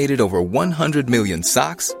has donated over 100 million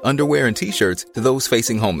socks, underwear, and T-shirts to those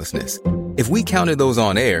facing homelessness. If we counted those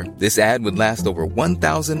on air, this ad would last over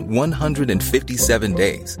 1,157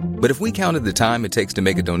 days. But if we counted the time it takes to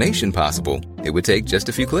make a donation possible, it would take just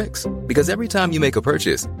a few clicks. Because every time you make a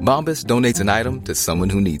purchase, Bombas donates an item to someone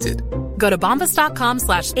who needs it. Go to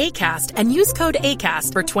bombas.com/ACAST and use code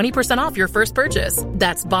ACAST for 20% off your first purchase.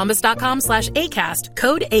 That's bombas.com/ACAST,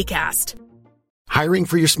 code ACAST. Hiring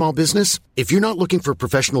for your small business? If you're not looking for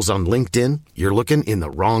professionals on LinkedIn, you're looking in the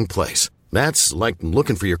wrong place. That's like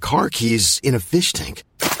looking for your car keys in a fish tank.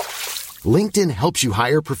 LinkedIn helps you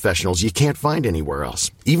hire professionals you can't find anywhere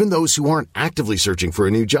else, even those who aren't actively searching for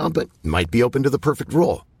a new job but might be open to the perfect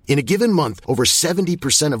role. In a given month, over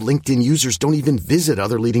 70% of LinkedIn users don't even visit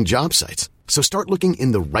other leading job sites. So start looking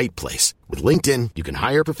in the right place. With LinkedIn, you can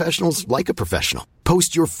hire professionals like a professional.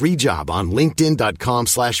 Post your free job on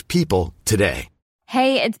linkedin.com/people today.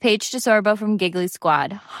 Hey, it's Paige DeSorbo from Giggly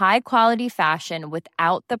Squad. High quality fashion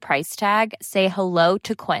without the price tag. Say hello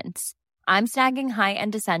to Quince. I'm snagging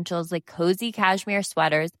high-end essentials like cozy cashmere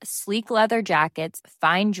sweaters, sleek leather jackets,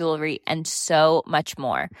 fine jewelry, and so much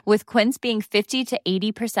more. With Quince being 50 to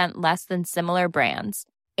 80% less than similar brands.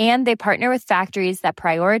 And they partner with factories that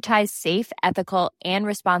prioritize safe, ethical, and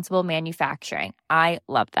responsible manufacturing. I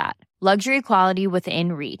love that. Luxury quality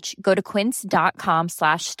within reach. Go to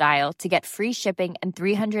quince.com/style to get free shipping and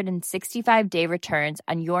 365-day returns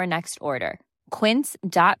on your next order.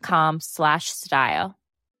 Quince.com/style.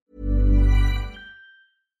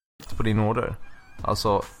 På din order.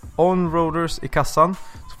 Alltså on-roaders i kassan,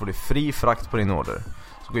 så får du fri frakt på din order.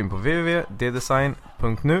 Så gå in på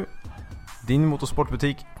www.ddesign.nu, din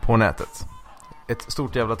motorsportbutik på nätet. Ett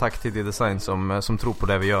stort jävla tack till D-Design som tror på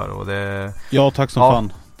det vi gör. Och det... Ja, tack som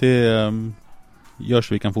fan. Det gör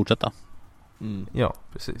så vi kan fortsätta. Ja,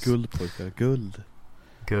 precis. Guld pojkar, guld.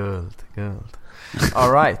 Guld.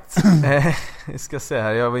 All right. Vi ska se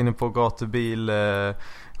här. Jag var inne på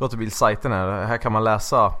gatubilsajten här. Här kan man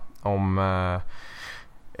läsa om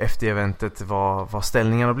efter eventet vad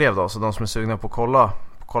ställningarna blev då. Så de som är sugna på att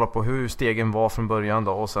kolla på hur stegen var från början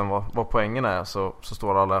då, och sen vad poängen är, så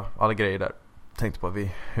står alla grejer där. Tänkte på att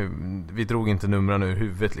vi drog inte numren ur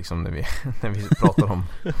huvudet liksom när vi pratar om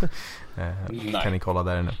kan ni kolla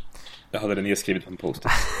där inne. Jag hade det nedskrivet på en post.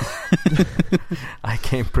 I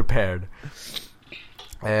came prepared.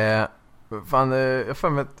 Jag får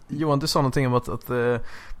med att Johan, du sa någonting om att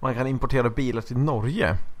man kan importera bilar till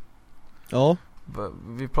Norge. Ja.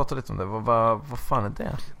 Vi pratade lite om det. Vad fan är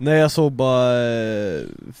det? Nej, jag såg bara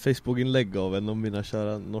Facebook-inlägg av en av mina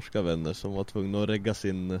kära norska vänner som var tvungen att regga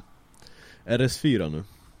sin RS4 nu.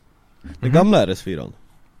 Den gamla RS4.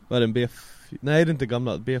 Vad är den? B4? Nej, det är inte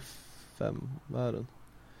gamla. B5. Vad är den?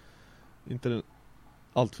 Inte den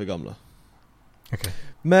allt för gamla. Okej.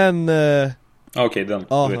 Men okej, den.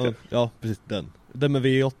 Ja, precis den. Den med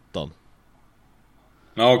V8.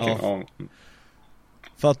 Ja, okej. Ja.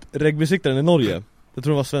 För att regbesiktaren i Norge, jag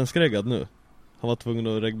tror den var svenskreggad nu. Han var tvungen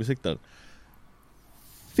att regbesikta den.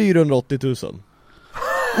 480 000.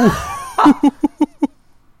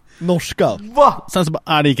 Norska. Va? Sen så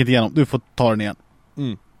bara, det gick inte igenom. Du får ta den igen.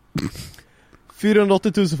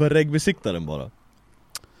 480 000 för regbesiktaren bara.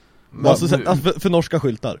 Alltså, för norska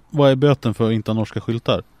skyltar. Vad är böten för att inte ha norska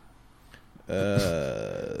skyltar?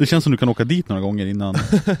 Det känns som du kan åka dit några gånger innan. I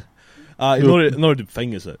Norge är typ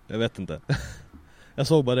fängelse. Jag vet inte. Jag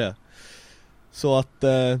såg bara det. Så att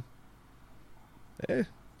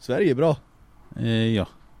Sverige är bra. Ja.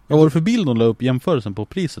 Vad var det för bil de la upp jämförelsen på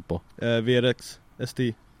priset på? VRX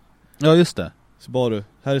ST. Ja, just det. Subaru.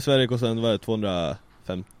 Här i Sverige kostar den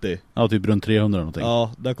 250. Ja, typ runt 300 någonting.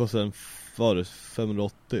 Ja, där kostar den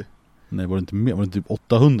 580. Nej, var det inte mer? Var det typ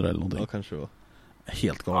 800 eller någonting? Ja, kanske det var.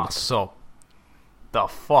 Helt galet. Alltså, the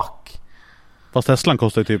fuck. Fast Teslan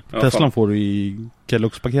kostar ju typ, ja, Teslan får du i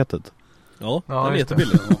Kelloggs-paketet. Ja, den är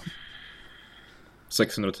jättebillig.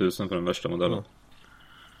 600 000 för den värsta modellen.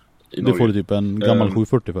 Ja. Det får du typ en gammal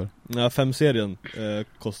 740 för. Ja, 5-serien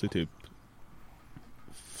kostar typ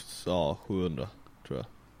 700 tror jag.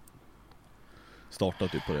 Startar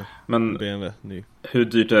typ på det. Men BMW ny. Hur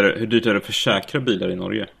dyrt är det att försäkra bilar i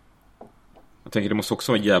Norge? Jag tänker det måste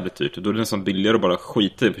också vara jävligt dyrt. Då är det nästan billigare att bara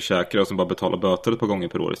skita i försäkra och sen bara betala böter ett par gånger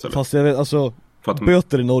per år istället. Fast jag vet, alltså för att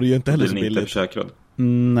böter i Norge är inte heller så billigt. Inte försäkrad.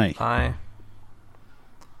 Nej,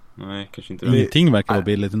 kanske inte. Ingenting verkar vara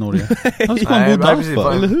billigt i Norge.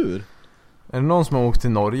 Eller hur? Är det någon som har åkt till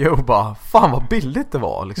Norge och bara, fan vad billigt det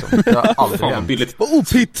var liksom. Jag har aldrig fan vad billigt.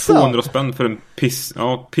 Pizza! 200 spänn för en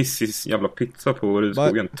pissig jävla pizza på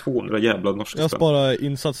Rudskogen. 200 jävla norska spänn. Jag sparar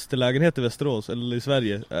insats till lägenhet i Västerås eller i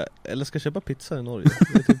Sverige. Eller ska köpa pizza i Norge.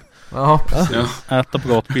 Typ... ja, precis. Ja. Äta på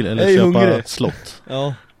gatbil eller köpa hungrig. slott.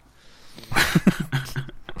 Ja.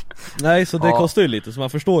 Nej, så det kostar ju lite. Så man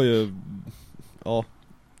förstår ju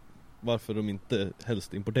varför de inte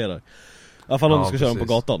helst importerar. I alla fall om de ska köra dem på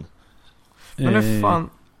gatan. Men det fan.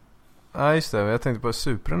 Ja, just det. Jag tänkte på att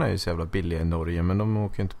Suprarna är ju så jävla billiga i Norge, men de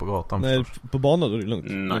åker inte på gatan. Nej, på banan är det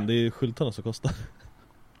lugnt. Men det är skyltarna som kostar.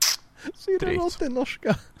 480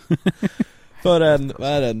 norska. För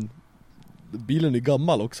en bilen är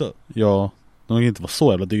gammal också. Ja, de kan inte vara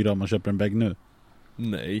så jävla dyra om man köper en bag nu.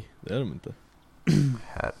 Nej, det är de inte.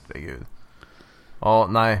 Herregud. Ja,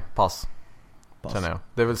 nej, pass. Känner jag.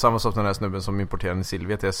 Det är väl samma sak som den här snubben som importerade en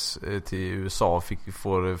Silvia till USA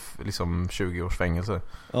får liksom 20 års fängelse.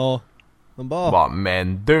 Ja. De bara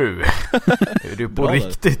men du är du på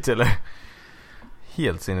riktigt eller?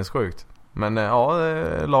 Helt sinnessjukt. Men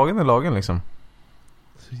lagen är lagen liksom.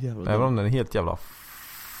 Även om den är helt jävla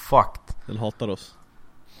fucked. Den hatar oss.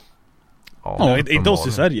 Ja, inte oss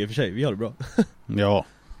i Sverige i och för sig, vi har det bra. Ja.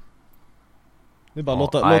 Det är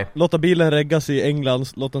bara låta bilen reggas i England,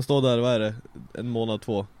 låt den stå där, vad är det? En månad,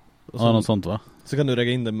 2. Ja, något sånt va? Så kan du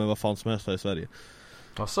regga in den med vad fan som helst här i Sverige.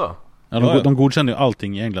 Asså? Ja, de godkänner ju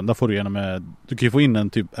allting i England. Där får du gärna med, du kan ju få in en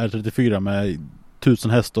typ R34 med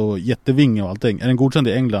 1000 häst och jättevinge och allting. Är den godkänd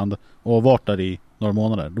i England och har varit där i några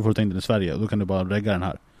månader, då får du ta in den i Sverige och då kan du bara regga den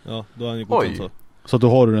här. Ja, då är den ju godkänd så. Så att då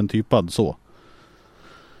har du den typad så.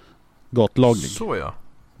 Gatlaglig. Så ja.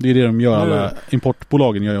 Det är det de gör, alla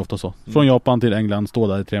importbolagen gör ju ofta så. Från Japan till England, stå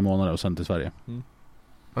där i 3 månader och sen till Sverige.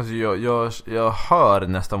 Alltså jag hör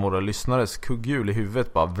nästan våra lyssnares kugghjul i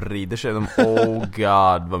huvudet bara vrider sig.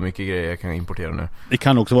 God, vad mycket grejer jag kan importera nu. Det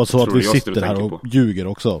kan också vara så att vi sitter här och ljuger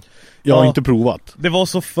också. Jag har inte provat. Det var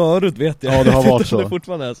så förut, vet jag. Ja, det har varit så. Det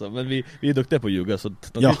fortfarande är så. Men vi är duktiga på att ljuga, så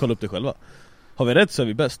de kan kolla upp det själva. Har vi rätt så är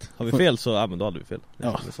vi bäst. Har vi fel så, men då hade vi fel.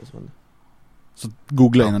 Ja. Så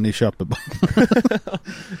googla innan ni köper bara.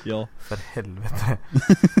 Ja. För helvete.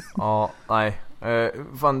 Ja, nej.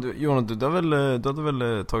 Fan, du hade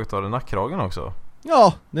väl tagit av dig nackkragen också?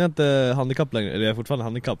 Ja, det är inte handikapp längre. Eller jag är fortfarande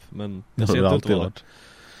handikapp, men jag ser inte ut att vara det.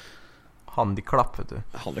 Handikapp, vet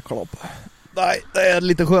du. Handikapp. Nej, det är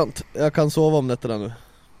lite skönt. Jag kan sova om nätterna nu.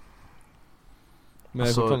 Men jag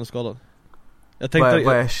är fortfarande skadad. Jag tänkte,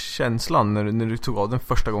 vad är känslan när du tog av den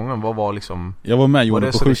första gången? Vad var liksom... Jag var med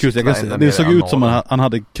Jonas på sjukhus. Det såg ut som han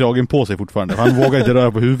hade kragen på sig fortfarande. Han vågade inte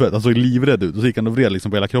röra på huvudet. Han såg livrädd ut. Och så gick han och vred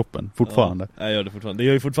liksom på hela kroppen. Fortfarande. Ja, jag gör det fortfarande. Det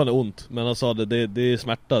gör ju fortfarande ont. Men han sa det är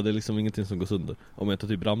smärta. Det är liksom ingenting som går sönder. Om jag inte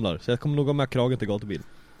typ ramlar. Så jag kommer nog ha med kragen till gatubil.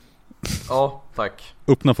 Ja, tack.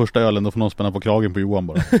 Öppna första ölen, då får någon spänna på kragen på Johan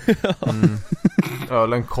bara.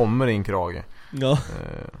 Ölen kommer i en krage. Ja.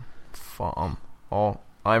 Fan. Ja.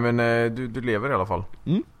 Nej, men du lever i alla fall.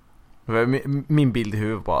 Min bild i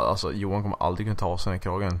huvudet bara, alltså Johan kommer aldrig kunna ta av sig den här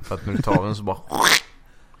kragen. För att när du tar av den så bara...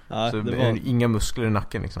 Nej, så det var inga muskler i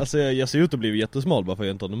nacken liksom. Alltså jag ser ut att bli jättesmal bara för att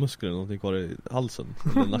jag inte har några muskler eller någonting kvar i halsen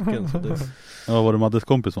eller nacken, så det... Ja, var det Maddes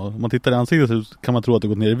kompis var? Om man tittar i ansiktet så kan man tro att det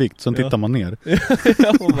gått ner i vikt. Sen tittar man ner.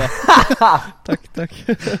 Ja, bara, tack.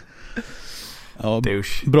 Ja,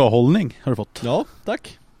 bra hållning har du fått. Ja,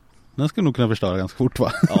 tack. Den ska nog kunna förstöra ganska fort,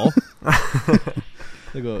 va? Ja.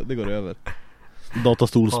 Det går över.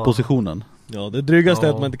 Datastolspositionen. Ja, det drygaste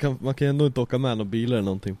är att man kan ändå inte åka med några bilar eller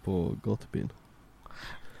någonting på gatubil.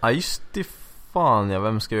 Ja, just det, fan. Ja,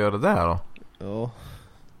 vem ska göra det där då? Ja,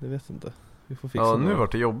 det vet jag inte. Vi får fixa det. Ja, det. nu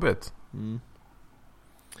vart det jobbigt.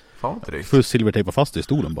 Fan vad drygt. Får silvertejpa fast i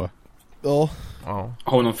stolen bara. Ja.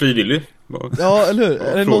 Har vi någon frivillig? Ja, eller hur?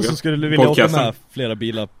 Är det någon som skulle vilja åka med flera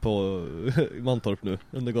bilar på Mantorp nu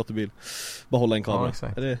under gatubil? Bara hålla en kamera.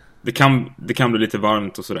 Ja, det kan bli lite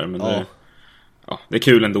varmt och sådär, men det är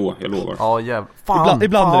kul ändå, jag lovar. Ja, ibland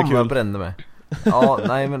är det kul. Jag brände mig. Ja,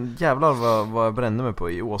 nej men jävlar vad jag brände mig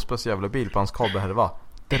på i Åsbös jävla bil på hans kabelhärva.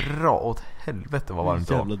 Dra åt helvete vad varmt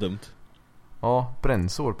det var. Jävla dumt. Ja,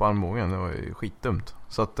 brännsår på armbågen, det var ju skitdumt.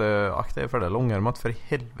 Så att akta er för det, långärmat för i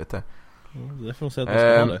helvete. Ja, det är för att säga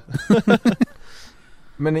att man ska ha det.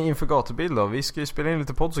 Men inför gatubil då, vi ska ju spela in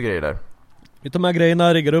lite pods och grejer där. Vi tar med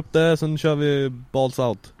grejerna, riggar upp det, sen kör vi balls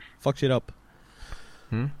out. Fuck shit up.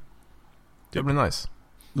 Det blir nice.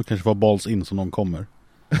 Då kanske var balls in som någon kommer.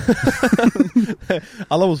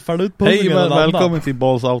 Alla måste färda ut på. Hej, välkommen till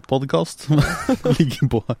Balls Out Podcast. Ligger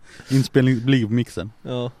på inspelning, blir på mixen.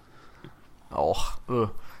 Ja.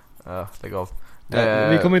 Lägg av.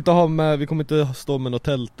 Vi kommer inte stå med något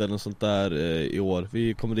tält eller något sånt där i år.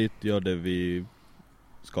 Vi kommer dit, gör det vi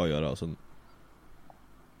ska göra och sen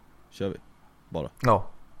kör vi bara. Ja,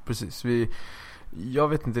 precis. Jag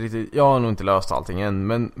vet inte riktigt, jag har nog inte löst allting än,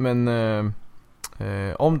 men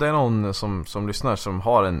om det är någon som lyssnar som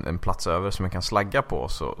har en plats över som jag kan slagga på,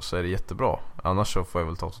 så är det jättebra. Annars så får jag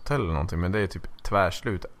väl ta ett hotell eller någonting, men det är typ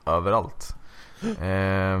tvärslut överallt.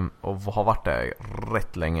 Och har varit där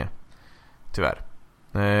rätt länge, tyvärr.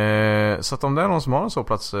 Så att om det är någon som har en så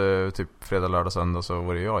plats typ fredag, lördag, söndag, så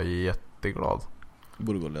vore jag jätteglad.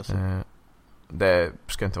 Borde gå och läsa. Det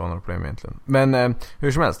ska inte vara några problem egentligen. Men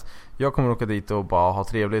hur som helst, jag kommer åka dit och bara ha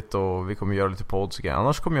trevligt, och vi kommer göra lite pods och grejer.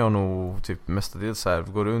 Annars kommer jag nog typ mestadels så här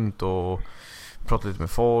gå runt och prata lite med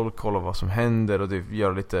folk, kolla vad som händer och typ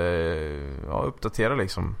göra lite, uppdatera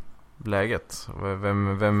liksom läget.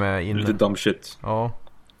 Vem är inne? Lite dumb shit. Ja.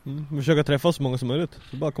 Försöka träffa så många som möjligt.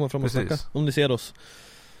 Så bara komma fram och snacka om ni ser oss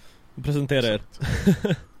och presentera er.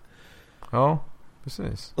 Ja,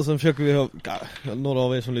 precis. Och sen försöker vi ha några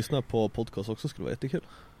av er som lyssnar på podcast också, skulle vara jättekul.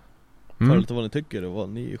 För lite vad ni tycker och vad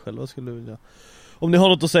ni själva skulle vilja. Om ni har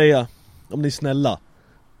något att säga, om ni är snälla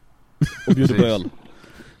och bjuder på öl.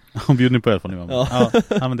 Om bjuder på öl får ni vara med. Ja.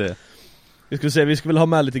 Ja, men det. Vi ska väl ha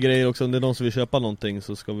med lite grejer också. Om det är någon som vill köpa någonting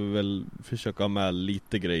så ska vi väl försöka ha med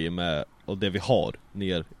lite grejer med. Och det vi har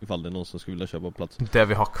ner, ifall det är någon som skulle vilja köpa på plats. Det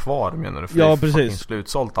vi har kvar menar du? För ja, det är precis.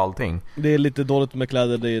 Slutsålt allting. Det är lite dåligt med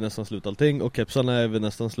kläder, det är nästan slut allting. Och kepsarna är väl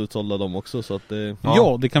nästan slutsålda de också, så att det...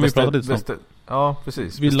 Ja, det kan vi prata lite om. Ja,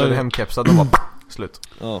 precis. Vi la hem kepsar, de var slut.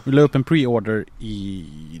 Ja. Vi la upp en pre-order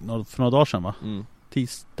för några dagar sedan, va?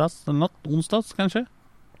 Tisdags eller något? Onsdags kanske?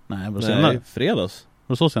 Nej, fredags.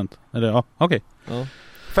 Var det så sent? Eller ja, okej. Ja.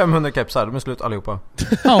 500 kepsar, de är slut allihopa.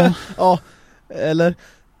 Ja. Ja, eller...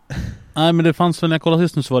 Nej, men det fanns väl, när jag kollade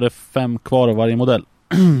sist nu så var det 5 kvar av varje modell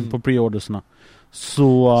på pre-ordersna.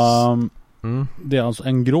 Så det är alltså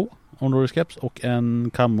en grå on-roller keps och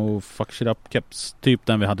en camo fuck shit up keps, typ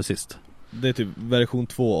den vi hade sist. Det är typ version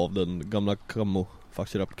 2 av den gamla camo fuck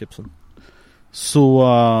shit up kepsen. Så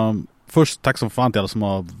först tack som fan till alla som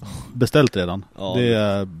har beställt redan.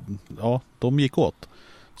 Ja, de gick åt.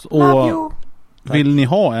 Så, och vill ni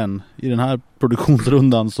ha en i den här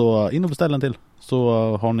produktionsrundan så in och beställ en till. Så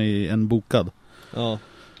har ni en bokad. Ja.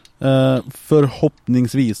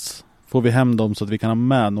 Förhoppningsvis får vi hem dem så att vi kan ha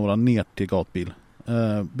med några ner till gatbil.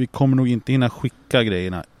 Vi kommer nog inte hinna skicka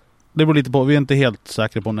grejerna. Det beror lite på, vi är inte helt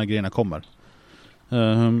säkra på när grejerna kommer.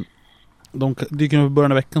 De dyker upp i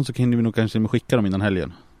början av veckan, så kan vi nog kanske skicka dem innan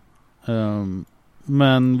helgen.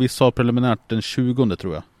 Men vi sa preliminärt den 20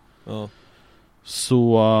 tror jag. Ja.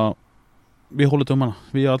 Så vi håller tummarna.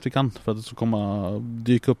 Vi gör allt vi kan för att det ska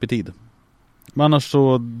dyka upp i tid. Men annars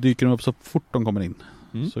så dyker de upp så fort de kommer in.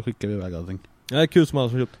 Så skickar vi iväg allting. Ja, det är kul som alla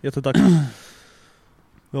som köpt. Jättetack.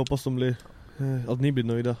 Jag hoppas att ni blir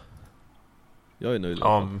nöjda. Jag är nöjd.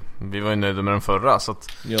 Ja, vi var ju nöjda med den förra, så att...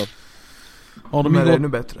 Ja, de är ännu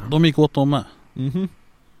bättre. De gick åt dem med.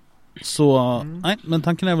 Så, nej, men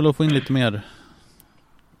tanken är väl att få in lite mer.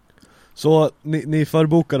 Så ni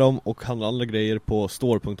förbokar dem och handlar alla grejer på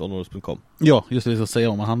store.onrollers.com. Ja, just det, vi ska säga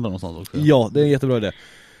om man handlar någonstans också. Ja, det är en jättebra idé.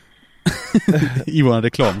 I vår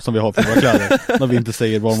reklam som vi har för våra kläder, när vi inte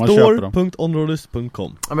säger var man köper dem.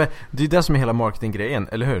 Store.onrollers.com. Ja, men det är det som är hela marketinggrejen,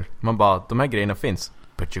 eller hur? Man bara, de här grejerna finns,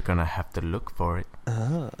 but you're gonna have to look for it.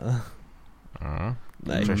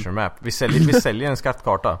 Nej. Treasure map. Vi säljer en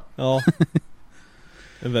skattkarta. Ja.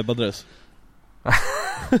 En webbadress.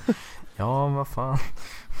 Ja, vad fan.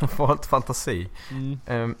 Man får ha lite fantasi.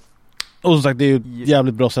 Och som sagt, det är ju ett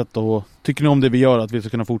jävligt bra sätt att... Tycker ni om det vi gör, att vi ska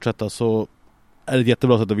kunna fortsätta, så är det ett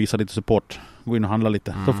jättebra sätt att visa lite support. Gå in och handla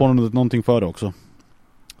lite. Så får ni någonting för det också.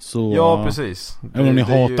 Så, ja, precis. Även om ni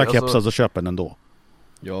hatar kepsar, alltså... så köp en ändå.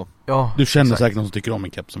 Ja, du känner säkert någon som tycker om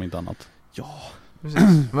en keps som inte annat. Ja, precis.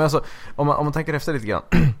 Men alltså, om man tänker efter lite grann.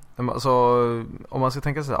 Alltså, om man ska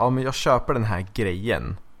tänka sig, ja men jag köper den här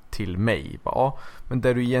grejen till mig. Ja, men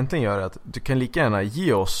det du egentligen gör är att du kan lika gärna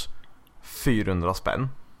ge oss 400 spänn.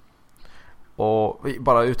 Och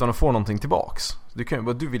bara utan att få någonting tillbaks.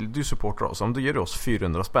 Du supportar oss. Om du ger oss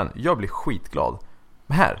 400 spänn, jag blir skitglad.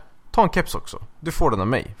 Men här, ta en keps också. Du får den av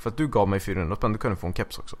mig. För att du gav mig 400 spänn, du kan få en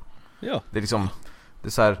keps också. Ja. Det är liksom, det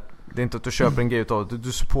är så här, det är inte att du köper en grej utav,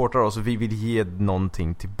 du supportar oss och vi vill ge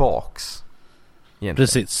någonting tillbaks. Egentligen.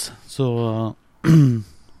 Precis. Så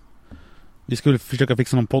vi skulle försöka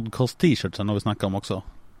fixa någon podcast t-shirt sen, har vi snackat om också.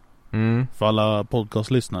 För alla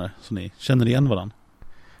podcastlyssnare, så ni känner igen varandra.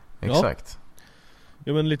 Exakt.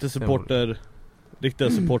 Ja, men lite riktiga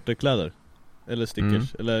supporterkläder. Eller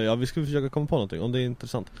stickers. Eller ja, vi skulle försöka komma på någonting om det är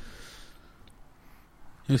intressant.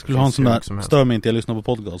 Vi skulle ha en sån där, stör mig inte, jag lyssnar på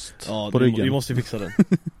podcast på ryggen. Vi måste fixa den.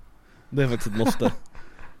 Det är faktiskt ett måste.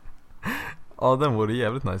 Ja, den vore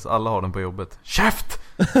jävligt nice. Alla har den på jobbet. Käft!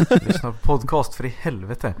 Lyssna på podcast för i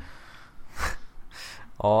helvete.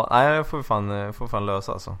 Ja, nej, jag får fan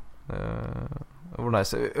lösa alltså. Det vore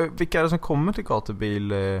nice. Vilka är det som kommer till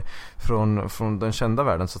gatubil från den kända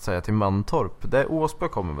världen så att säga till Mantorp? Det är Åsbö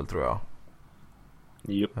kommer väl, tror jag.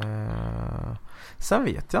 Yep. Sen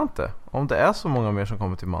vet jag inte om det är så många mer som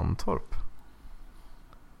kommer till Mantorp.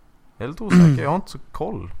 Jag är lite osäker, jag har inte så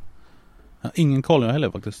koll. Jag har ingen koll jag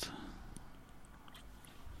heller faktiskt.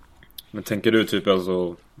 Men tänker du typ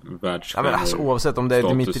alltså världsstjärnor? Ja, men alltså, oavsett om det är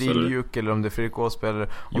Dimitri Iljuk eller om det är Fredrik Åsbö eller om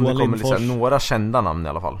Johan det kommer Lindfors. liksom några kända namn i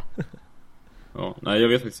alla fall. Ja, nej jag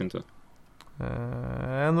vet faktiskt inte.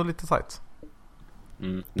 Ändå lite tajt.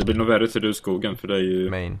 Det blir nog värre till du skogen, för det är ju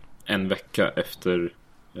Main. en vecka efter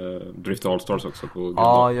Drift All-Stars också på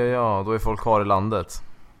Ja, då är folk kvar i landet.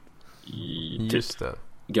 Just det.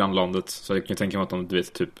 Grannlandet, så jag kan tänka mig att de, du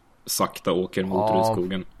vet, typ sakta åker mot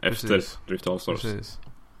Rudskogen efter Drift All-Stars. Precis.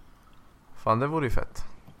 Fan, det vore ju fett.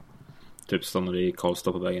 Typ stannar i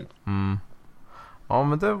Karlstad på vägen. Ja,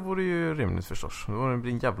 men det vore ju rimligt förstås. Då vore det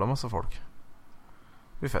bli en jävla massa folk.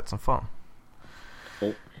 Det är fett som fan.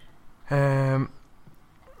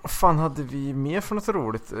 Vad fan hade vi mer för något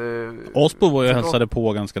roligt? Åsbo var ju hälsade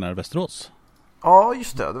på ganska nära Västerås. Ja,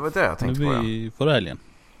 just det var det jag tänkte på. Nu förra helgen.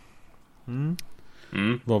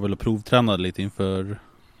 Var väl och provtränade lite inför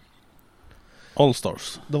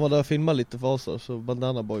All-Stars. De var där och filmade lite för All-Stars, så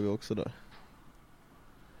Bandana Boy var också där.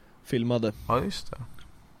 Filmade. Ja, just det.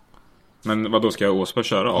 Men vad då ska Åsberg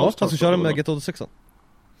köra? Ja, han ska köra med GT86.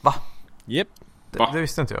 Va? Yep. Det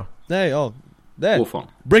visste inte jag. Nej, ja. Det. Fan.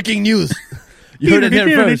 Breaking news! You heard it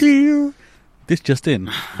here first. This just in.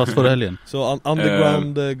 Fast förra helgen. Så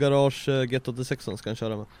underground garage GT86 ska han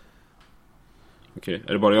köra med. Okej,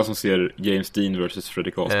 är det bara jag som ser James Dean vs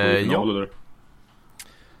Fredrik Asp på final eller?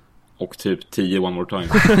 Och typ 10 One More Time.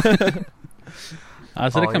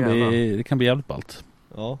 Alltså det kan bli jävligt ballt.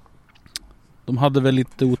 Ja. De hade väl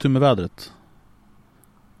lite otur med vädret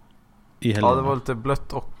i helgen. Ja, det var lite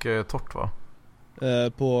blött och torrt, va?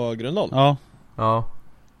 På Gröndal? Ja.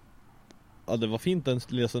 Ja, det var fint den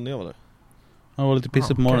lilla stunden jag var där. Det var lite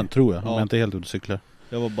pissigt på morgonen, tror jag. Om jag inte är helt ute och cyklar.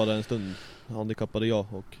 Jag var bara en stund handikappade jag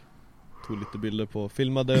och tog lite bilder på,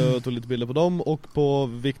 filmade och tog lite bilder på dem och på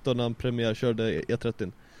Victor när han premiärkörde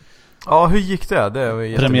E30. Ja, hur gick det?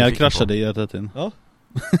 Premiärkraschade i E30. Ja.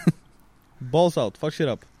 Balls out, fuck shit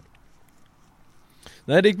up.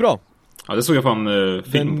 Nej, det gick bra. Ja, det såg jag fan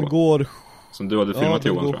film den på. Går... Som du hade filmat, Johan,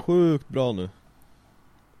 tror jag. Den går sjukt bra nu.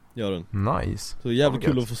 Gör den. Nice. Så jävligt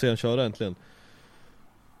kul att få se han köra äntligen.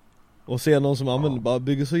 Och se någon som använder, bara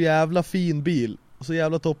bygger så jävla fin bil. Och så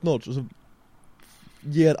jävla top notch. Och så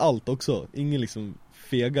ger allt också. Ingen liksom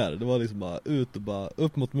fegar. Det var liksom bara ut och bara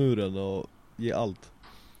upp mot muren och ge allt.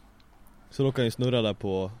 Så då kan han snurra där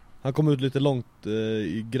på... Han kom ut lite långt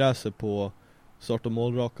i gräset på start- och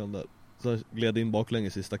målrakan där. Så han gled in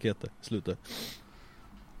baklänges i staketet, slutet.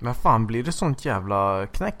 Men fan, blir det sånt jävla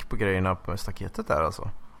knäck på grejerna på staketet där alltså?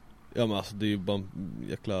 Ja, men alltså det är ju bara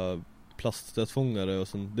jäkla plaststötfångare och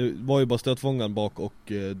sen, det var ju bara stötfångaren bak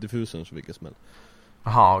och diffusern som vilket smäll.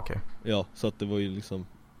 Aha, okej. Ja, så att det var ju liksom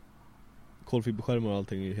kolfiberskärmar och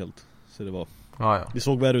allting är helt, så det var. Ja. Det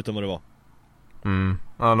såg värre ut än vad det var.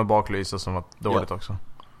 Ja, och baklyser som var dåligt också.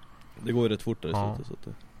 Det går ju rätt fort där i slutet, så att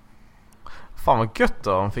det... Fan vad gött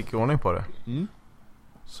då, han fick ordning på det.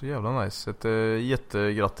 Så jävla nice. Ett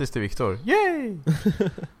jättegrattis till Victor. Yay!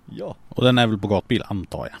 Ja. Och den är väl på gatbil,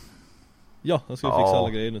 antar jag. Ja, han ska fixa alla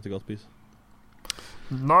grejer nu till gatbil.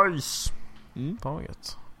 Nice. Fan vad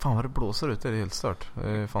gött. Fan vad det blåser ut, det är helt stört. Det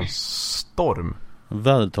är fan storm.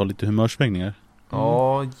 Vädret har lite humörsvängningar.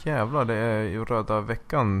 Ja, jävlar. Det är ju röda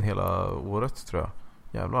veckan hela året, tror jag.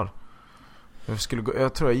 Jävlar.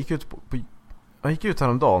 Jag tror jag gick ut jag gick ut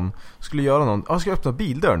häromdagen. Skulle göra någon. Jag skulle öppna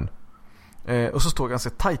bildörren. Och så står jag ganska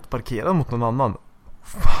tajt parkerad mot någon annan.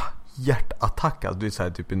 Hjärtattack. Det är så här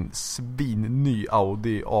typ en svinny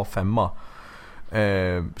Audi A5.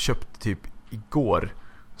 Köpt typ igår.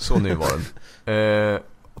 Så nu var den.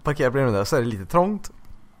 Parkerar bredvid där, så är det lite trångt.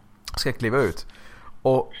 Ska jag kliva ut.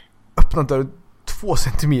 Och öppna dörren 2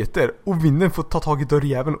 centimeter. Och vinden får ta tag i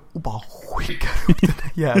dörrjäveln och bara skickar upp den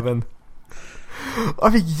här jäveln.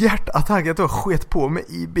 Jag fick hjärtattack. Jag tror jag sket på mig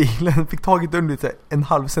i bilen. Fick tag i dörren lite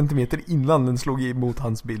 1,5 centimeter innan den slog emot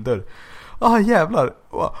hans bilder. Jävlar.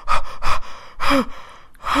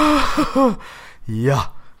 Ja,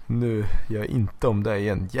 nu gör jag inte om det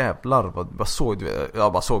igen. Jävlar, vad såg du?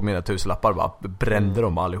 Jag bara såg mina tusenlappar, bara brände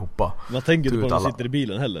dem allihopa. Vad tänker du på när du sitter i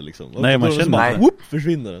bilen heller liksom? Nej, man känner whoop,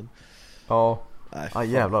 försvinner den. Ja,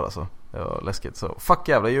 jävlar alltså. Ja, läskigt så. Fuck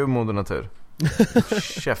jävlar, jag är moder natur.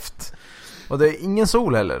 Käft. Och det är ingen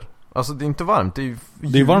sol heller. Alltså det är inte varmt.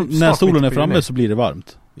 Det är varmt, när solen är framme så blir det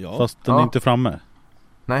varmt. Ja. Fast den är inte framme.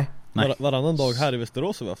 Nej. Varannan dag här i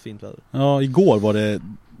Västerås var fint väder. Ja, igår var det,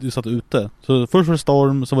 du satt ute. Så först var det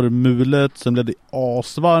storm, så var det mulet, sen blev det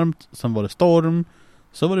asvarmt, sen var det storm,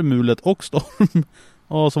 så var det mulet och storm,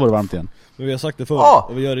 och så var det varmt igen. Men vi har sagt det förr,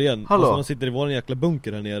 och vi gör det igen. Hallå. Alltså man sitter i våran jäkla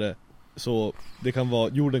bunker här nere, så det kan vara,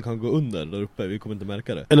 jorden kan gå under där uppe, vi kommer inte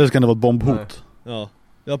märka det. Eller så kan det vara ett bombhot.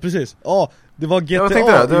 Ja, precis. Det var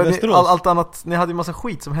GTA i Västerås. Allt annat, ni hade ju massa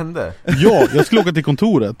skit som hände. Ja, jag skulle åka till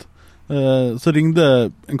kontoret. Så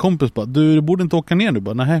ringde en kompis bara, du borde inte åka ner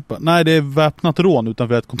nu. Nej, det är väpnat rån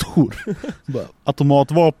utanför ett kontor.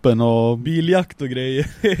 Automatvapen och biljakt och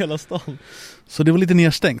grejer i hela stan. Så det var lite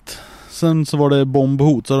nedstängt. Sen så var det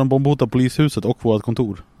bombhot. Så de bombhotade polishuset och vårt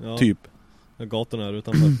kontor. Typ. Gatorna här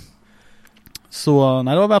utanför. Så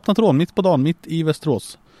nej, det var väpnat rån mitt på dagen, mitt i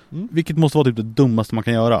Västerås. Vilket måste vara typ det dummaste man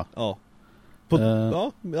kan göra. Ja. Det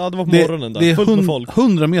var på morgonen där. Det är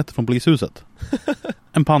 100 meter från polishuset.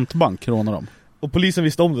 En pantbank rånar dem. Och polisen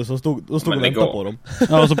visste om det, så stod och väntade på dem.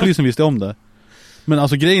 Ja, alltså polisen visste om det. Men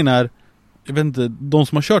alltså grejen är, jag vet inte, de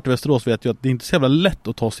som har kört i Västerås vet ju att det är inte så jävla lätt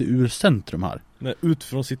att ta sig ur centrum här. Nej, ut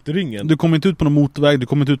från cityringen. Du kommer inte ut på någon motorväg, du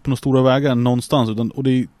kommer inte ut på några stora vägar någonstans, och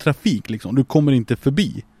det är trafik liksom. Du kommer inte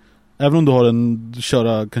förbi. Även om du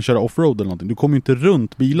har kan köra offroad eller någonting. Du kommer inte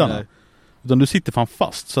runt bilarna. Nej. Utan du sitter fan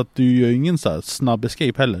fast, så att du gör ingen så här snabb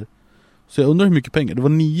escape heller. Så jag undrar hur mycket pengar. Det var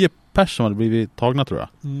 9 personer som hade blivit tagna, tror jag.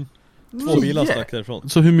 2 bilar stack därifrån.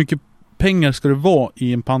 Så hur mycket pengar ska det vara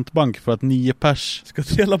i en pantbank för att 9 pers ska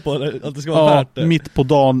dela på det, att det ska vara värt det? Mitt på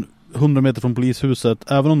dagen, 100 meter från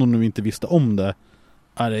polishuset, även om de nu inte visste om det,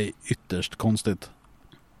 är det ytterst konstigt.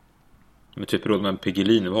 Men typ råd med en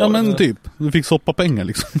Piggelin var. Ja, men typ. Du fick soppa pengar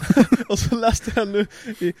liksom. Och så läste jag nu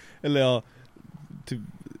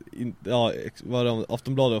var det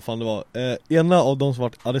Aftonbladet, vad fan det var. Ena av de som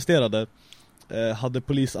var arresterade hade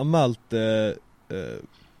polisanmält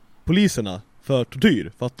poliserna för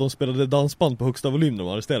tortyr, för att de spelade dansband på högsta volym när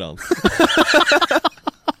de arresterade han.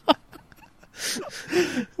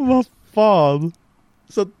 Vad fan?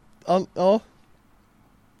 Så ja,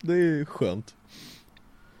 det är skönt.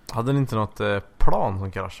 Hade ni inte något plan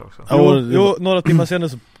som kraschade också? Jo, några timmar senare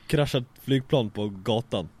så kraschade ett flygplan på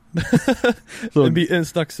gatan. en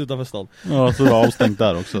strax utanför stan. Ja, så det var avstängt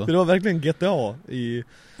där också. Det var verkligen GTA i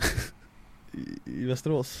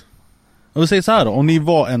Västerås. Jag vill säga så här då, om ni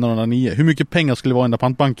var en av de 9, hur mycket pengar skulle det vara i den där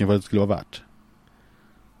pantbanken för att det skulle vara värt?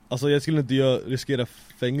 Alltså jag skulle inte riskera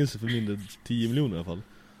fängelse för mindre 10 miljoner i alla fall.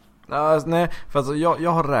 Nej, för alltså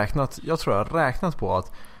jag har räknat på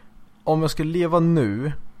att om jag skulle leva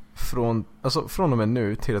nu från och med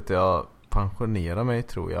nu till att jag pensionerar mig,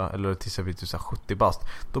 tror jag, eller tills jag blir typ 70 bast,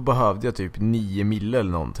 då behövde jag typ 9 mille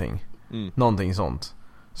eller någonting. Någonting sånt.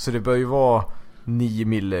 Så det bör ju vara 9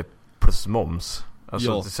 mille plus moms. Alltså,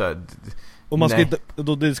 ja. Det är så här, och man ska inte,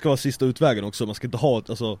 det ska vara sista utvägen också. Man ska inte ha,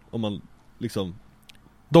 alltså om man liksom.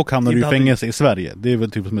 Dock hamnar du i fängelse i Sverige. Det är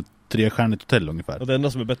väl typ som ett 3-stjärnigt hotell ungefär. Och det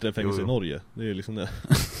enda som är bättre är fängelse i Norge. Det är liksom det.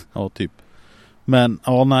 Ja, typ. Men,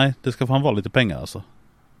 nej, det ska fan vara lite pengar alltså.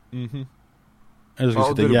 Eller ska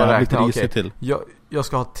sitta jävligt risigt till. Jag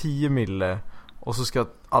ska ha 10 mille. Och så ska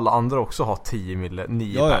alla andra också ha 10 mille,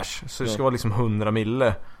 9 pers. Så det ska vara liksom 100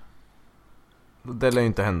 mille. Det lär ju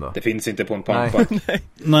inte hända. Det finns inte på en pantbank.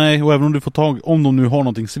 Nej, och även om du får tag, om de nu har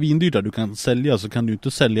någonting svindyrt där du kan sälja, så kan du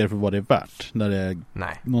inte sälja det för vad det är värt när det är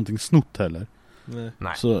någonting snott heller.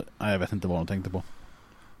 Nej. Så jag vet inte vad de tänkte på.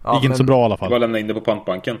 Det gick inte så bra i alla fall. Du bara lämna in det på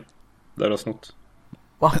pantbanken. Där du har snott.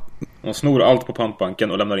 Va? De snor allt på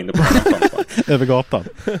pantbanken och lämnar in det på en annan pantbank. Över gatan.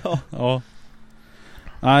 Ja.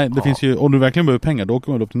 Nej, det finns ju, om du verkligen behöver pengar, då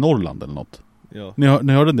åker man upp till Norrland eller något. Ja.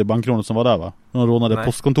 Ni hörde det bankrånet som var där, va? De rånade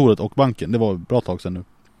postkontoret och banken. Det var ett bra tag sedan nu.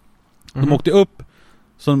 De åkte upp,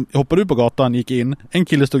 så hoppade ut på gatan, gick in. En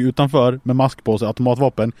kille stod utanför med mask på sig,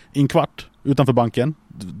 automatvapen, i en kvart utanför banken.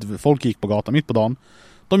 Folk gick på gatan mitt på dagen.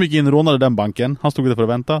 De gick in och rånade den banken. Han stod där för att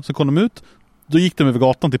vänta. Så kom de ut. Då gick de över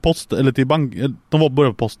gatan till posten, eller till banken. De var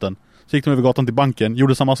började på posten. Så gick de över gatan till banken,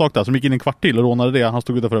 gjorde samma sak där. Så de gick in en kvart till och rånade det. Han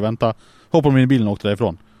stod där för att vänta. Hoppade de in i bilen och åkte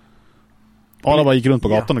därifrån. Alla bara gick runt på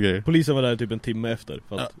gatan och grejer. Polisen var där typ en timme efter,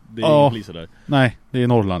 för att det är ingen poliser där. Nej, det är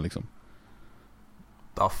Norrland liksom.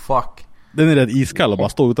 The fuck. Den är rätt iskall och bara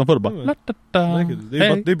stå utanför och bara det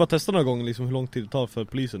är bara att testa några gånger liksom hur lång tid det tar för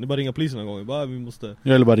polisen. Det är bara ringa polisen några gånger. Bara, vi måste.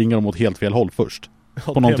 Jag vill bara ringa dem åt helt fel håll först.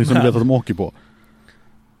 På någonting som du vet att de åker på.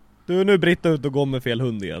 Du är nu Britta ut och går med fel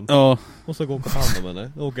hund igen. Ja. Och så går och ta hand om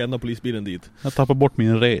henne. Och åker enda polisbilen dit. Jag tappar bort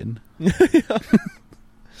min ren.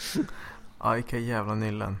 Aj, vilka jävla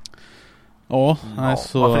nyllen. Ja, nej,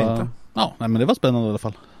 så varför inte? Ja, nej, men det var spännande i alla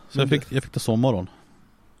fall. Så jag fick det sommaren.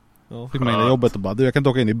 Ja. Fick mig jobbet och bara, jag kan inte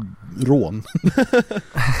åka in i rån.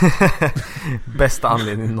 Bästa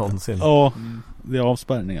anledningen någonsin. Ja, det är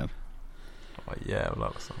avspärrningar. Jävlar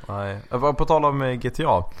alltså. Nej. På tal om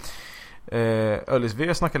GTA. Öllis, vi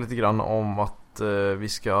har snackat lite grann om att vi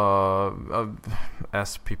ska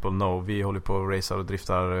as people know, vi håller på och racear och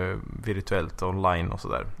driftar virtuellt online och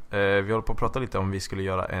sådär. Vi håller på att prata lite om vi skulle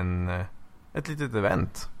göra ett litet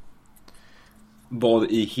event.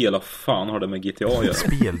 Vad i hela fan har det med GTA att göra?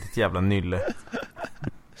 Spel, ditt jävla nylle.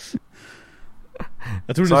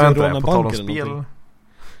 Jag tror du ska råna banken eller spel.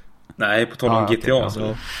 Nej, på tal om GTA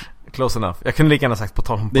alltså. Close enough. Jag kunde lika gärna sagt på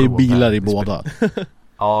tal om det är bilar i båda.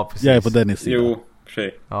 Ja, precis. Jag är på Dennis sida. Jo, för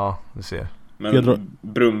sig. Ja, du ser. Men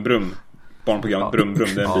brum. Barnprogram, brum,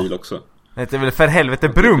 det är en bil också. Det är väl för helvete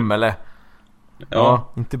brum, eller?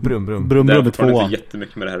 Ja, inte brum. Brum är tvåan. Det har inte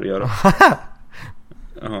jättemycket med det här att göra.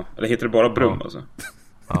 Jaha, eller heter det bara brum alltså?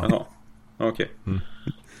 Jaha, okej.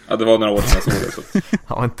 Ja, det var några år sedan jag såg det så.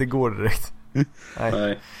 Ja, inte går direkt.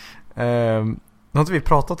 Nej. Har inte vi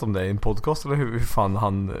pratat om det i en podcast eller hur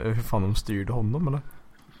fan de styrde honom eller?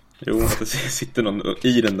 Jo, att det sitter någon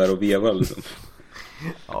i den där och vevar liksom.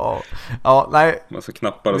 Ja, nej. Massa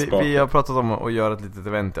knappar och spakar. Vi har pratat om att göra ett litet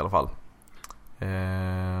event i alla fall.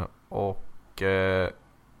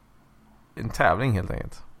 En tävling helt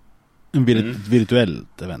enkelt. En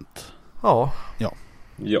virtuellt event. Ja.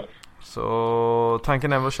 Så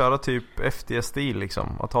tanken är att köra typ FD-stil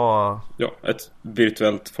liksom. Att ha... Ja, ett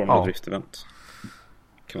virtuellt Formel Drift-event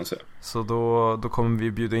kan man säga. Så då kommer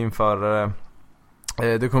vi bjuda in för...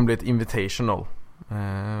 det kommer bli ett invitational.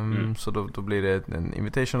 Så då blir det en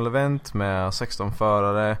invitational event med 16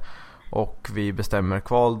 förare. Och vi bestämmer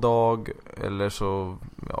kvaldag. Eller så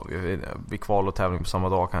vi kval och tävling på samma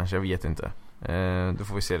dag kanske, jag vet inte. Då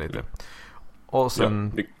får vi se lite. Och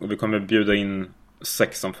sen... vi kommer bjuda in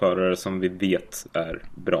 16 förare som vi vet är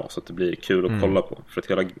bra, så att det blir kul att kolla på. För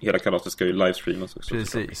att hela kalaset ska ju livestreamas också.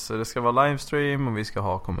 Precis, så det ska vara livestream och vi ska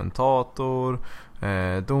ha kommentator,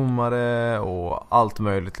 domare och allt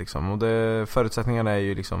möjligt liksom. Och förutsättningarna är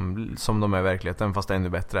ju liksom som de är i verkligheten, fast ännu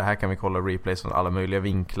bättre. Här kan vi kolla replays från alla möjliga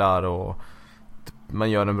vinklar och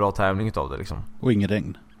man gör en bra tävling utav det liksom. Och ingen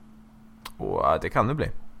regn. Och det kan det bli.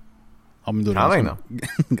 Ja, men då kan regna.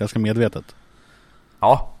 Ganska medvetet.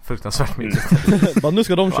 Ja, fruktansvärt medvetet. Men nu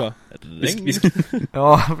ska de köra.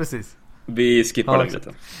 Ja, precis. Vi skippar den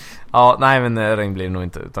lite. Ja, nej men regn blir det nog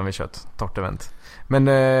inte, utan vi kör ett torrt event. Men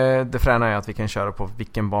det fräna är att vi kan köra på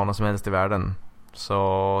vilken bana som helst i världen.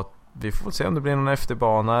 Så vi får se om det blir någon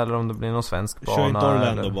efterbana eller om det blir någon svensk bana. Kör inte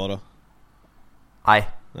Orlando bara. Nej.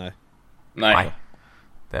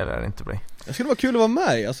 Det lär det inte bli. Det skulle vara kul att vara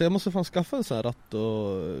med. Alltså jag måste fan skaffa en sån här ratt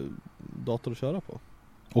och dator att köra på.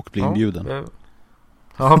 Och bli inbjuden.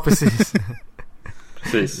 Ja, precis.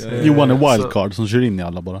 Precis. Johan är wildcard som kör in i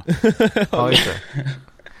alla bara. Ja, just det.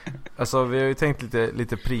 Alltså vi har ju tänkt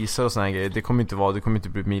lite priser och såna här grejer. Det kommer inte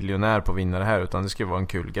bli miljonär på vinnare här, utan det ska vara en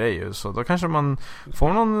kul grej. Så då kanske man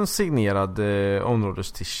får någon signerad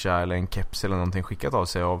områdestisha eller en keps eller någonting skickat av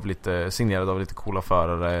sig signerad av lite coola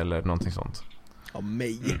förare eller någonting sånt. Av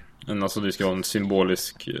mig. Alltså det ska vara en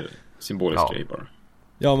symbolisk grej bara.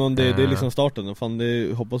 Ja, men det är liksom starten. Fan,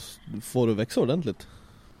 hoppas får du växa ordentligt.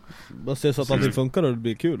 Bara se så att allting funkar och det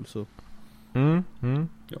blir kul så.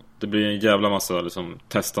 Ja, det blir en jävla massa liksom,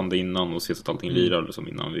 testande innan och se så att allting lirar liksom,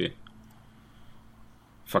 innan vi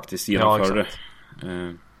faktiskt genomför det.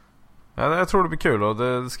 Ja, jag tror det blir kul och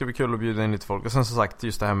det ska bli kul att bjuda in lite folk. Och sen som sagt,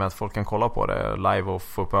 just det här med att folk kan kolla på det live och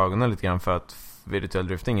få upp ögonen lite grann, för att virtuell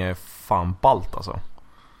drifting är fan ballt alltså.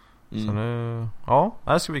 Så nu,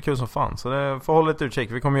 det ska bli kul som fan. Så det får hålla lite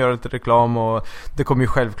utkik. Vi kommer göra lite reklam och det kommer ju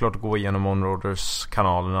självklart gå igenom Onroaders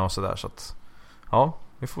kanalerna och sådär. Så att,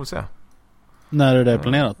 vi får se. När är det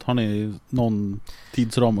planerat? Har ni någon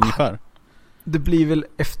tidsram ungefär? Det blir väl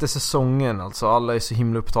efter säsongen. Alltså alla är så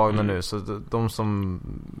himla upptagna nu. Så de som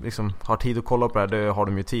liksom har tid att kolla på det här, det har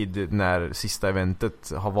de ju tid när sista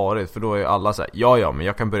eventet har varit. För då är alla så här, ja men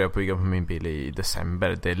jag kan börja bygga på min bil i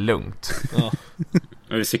december. Det är lugnt. Ja.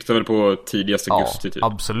 Vi siktar väl på tidigaste augusti typ.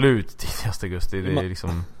 Absolut tidigaste augusti. Det är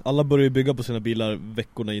liksom... Alla börjar ju bygga på sina bilar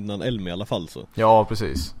veckorna innan Elmi i alla fall så. Ja,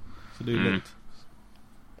 precis. Så det är ju lugnt.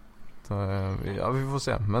 Vi får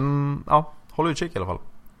se. Men håll utkik i alla fall.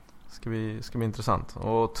 Ska bli intressant.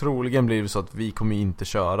 Och troligen blir det så att vi kommer inte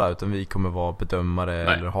köra, utan vi kommer vara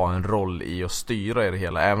bedömare eller ha en roll i att styra i det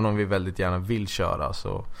hela. Även om vi väldigt gärna vill köra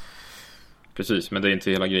så. Precis, men det är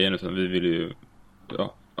inte hela grejen, utan vi vill ju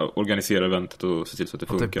organisera eventet och se till så att det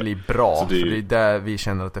funkar. Att det blir bra, så det är ju... för det är där vi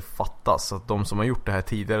känner att det fattas. Att de som har gjort det här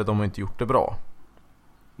tidigare, de har inte gjort det bra.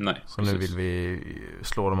 Nej, så precis. Nu vill vi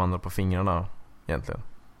slå de andra på fingrarna egentligen.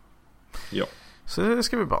 Ja. Så det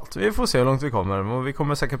ska bli bra. Vi får se hur långt vi kommer. Och vi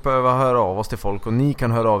kommer säkert behöva höra av oss till folk. Och ni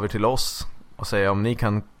kan höra av er till oss och säga om ni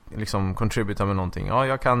kan liksom contributa med någonting. Ja,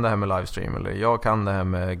 jag kan det här med livestream. Eller jag kan det här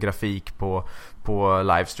med grafik på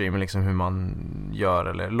livestream. Liksom hur man gör.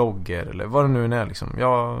 Eller logger. Eller vad det nu är liksom.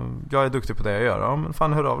 Jag är duktig på det jag gör. Ja, men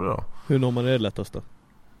fan, hör av er då. Hur når man det lättast då?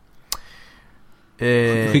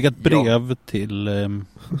 Skicka ett brev till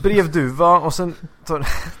brevduva och sen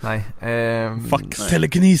fax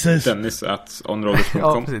telekinesis Dennis@onroaders.com.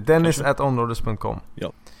 Ja, precis. Dennis@onroaders.com.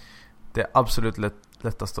 Ja. Det är absolut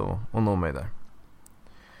lättast att nå mig där.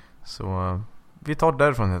 Så vi tar det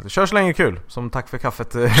därifrån helt. Kör så länge kul. Som tack för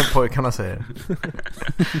kaffet pojkarna säger.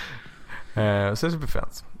 Så det blir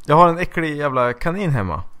fränt. Jag har en äcklig jävla kanin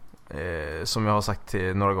hemma. Som jag har sagt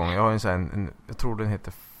till några gånger. Jag har en sån här, jag tror den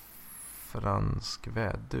heter fransk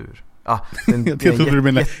vädur. Jag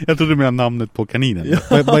trodde du menade namnet på kaninen.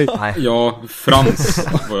 Ja, Frans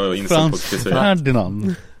var jag insatt på att säga.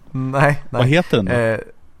 Ferdinand. Nej. Vad heter den då?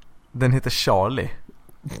 Den heter Charlie.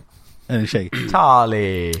 Är det en tjej?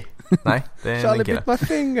 Charlie. Nej, det är Charlie en kille. bit my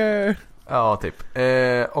finger. Ja, typ.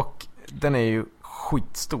 Och den är ju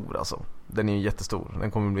skitstor alltså. Den är ju jättestor.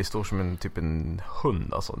 Den kommer bli stor som en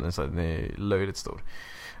hund alltså. Den är löjligt stor.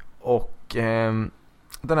 Och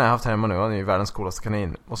den har jag haft hemma nu. Han är ju världens coolaste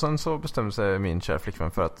kanin. Och sen så bestämde sig min kära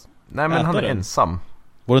flickvän för att nej, men han är ensam.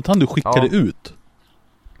 Var det inte han du skickade ut?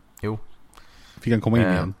 Jo. Fick han komma in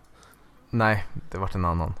igen? Nej, det var en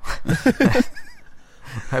annan.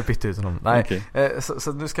 Jag bytte ut honom. Nej. Okay.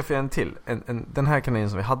 Så nu ska jag få en till. Den här kaninen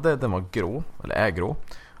som vi hade, den var grå. Eller är grå.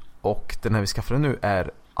 Och den här vi skaffade nu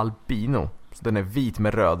är albino. Så den är vit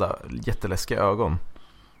med röda, jätteläskiga ögon.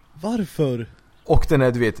 Varför? Och den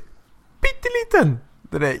är, du vet, pytteliten.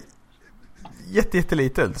 Den är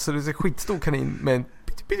jätteliten. Så det är en skitstor kanin med en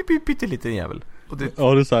pytteliten jävel.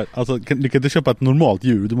 Ja, det är så här. Alltså, du kan inte köpa ett normalt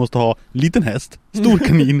djur. Du måste ha liten häst, stor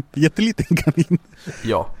kanin, jätteliten kanin.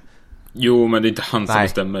 Ja. Jo, men det är inte han som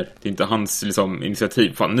bestämmer. Det är inte hans liksom,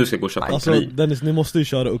 initiativ. Fan, nu ska jag gå och köpa en kanin. Dennis, ni måste ju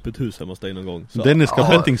köra upp ett hus hemma hos dig någon gång. Så. Dennis ska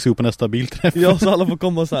petting soup på nästa bilträff. Ja, så alla får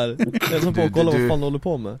komma så här. Jag som på och kolla vad fan håller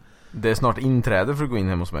på med. Det är snart inträde för att gå in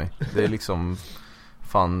hemma hos mig. Det är liksom...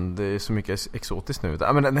 Fan, det är så mycket exotiskt nu.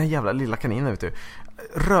 Men den här jävla lilla kaninen, vet du.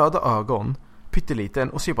 Röda ögon, pytteliten.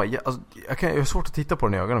 Och så bara, alltså, jag har svårt att titta på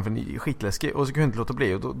den i ögonen för den är skitläskig. Och så kunde jag inte låta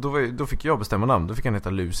bli. Och då fick jag bestämma namn. Då fick han heta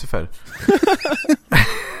Lucifer.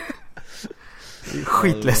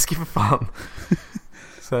 Skitläskig för fan.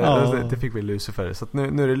 Så det fick vi Lucifer. Så att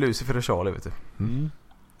nu är det Lucifer och Charlie, vet du.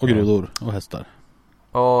 Och grodor och hästar.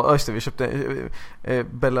 Ja, just det, vi köpte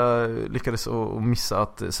Bella lyckades att missa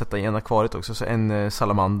att sätta i en akvariet också. Så en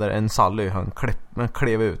salamander, en Sally, han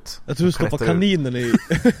klev ut. Jag tror du stoppar kaninen i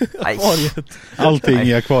akvariet. Allting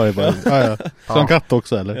i akvariet bara. Ja. Så en katt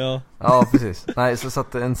också, eller? Ja, precis. Nej, så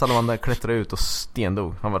att en salamander klättrade ut och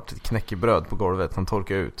stendog. Han var knäck i bröd på golvet, han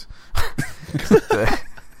torkade ut. Så att,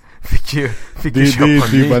 fick ju köpa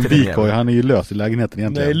en ny bara en decoy, han är ju lös i lägenheten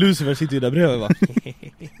egentligen. Nej, Lucifer sitter ju där bredvid, va?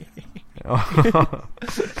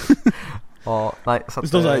 Ja, nej, så att, det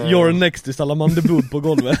står såhär, you're next i salamanderblod på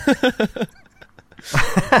golvet.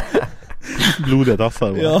 Blodiga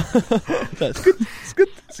tassar. Ja. Skutt.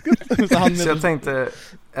 Så jag tänkte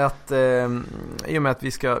att i och med att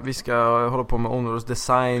vi ska hålla på med Onrodes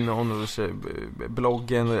design och Onrodes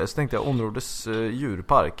bloggen, så tänkte jag Onrodes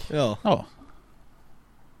djurpark. Ja.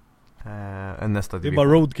 Nästa det är bara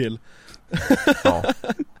roadkill. Ja.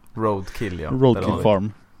 Roadkill, ja. Roadkill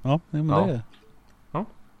farm. Ja, men det är...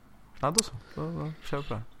 Ja, då så. Då kör vi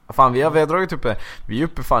på det. Fan, vi har dragit upp. Vi är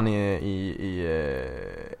uppe fan i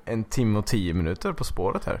 1 timme och 10 minuter på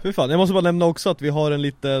spåret här. Fy fan, jag måste bara nämna också att vi har en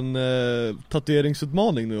liten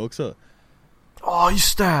tatueringsutmaning nu också.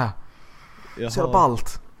 Just det! Så jävla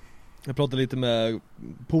ballt. Jag pratade lite med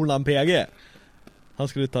Polan PG. Han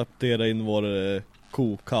skulle tatuera in vår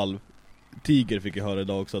kalv. Tiger fick jag höra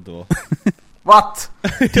idag också att det var. What?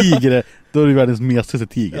 Tiger, då är det världens mesigaste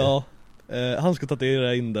tiger. Ja, han ska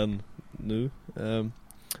tatuera in den nu. Men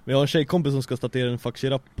jag har en tjejkompis som ska tatuera en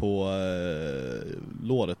faxirapp på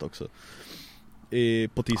låret också.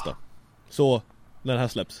 På tisdag. Så, när det här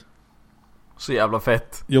släpps. Så jävla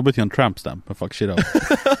fett. Jobbet till en tramp stamp med fuck-shit-up.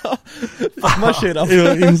 Fuck-shit-up.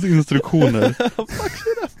 Instruktioner.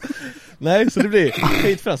 Fuck-shit-up. Nej, så det blir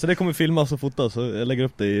skitfränt. Så det kommer filmas och fotas. Så jag lägger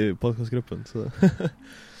upp det i podcastgruppen. Så.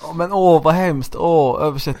 Men vad hemskt.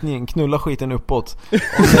 Översättningen, knulla skiten uppåt. Nej,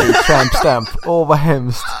 tramp stamp. Vad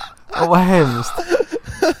hemskt. Vad hemskt.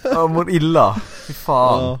 Jag mår illa. Fy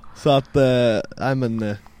fan. Ja, så att,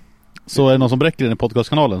 så är det någon som bräcker den i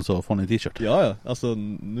podcastkanalen så får ni en t-shirt. Ja, alltså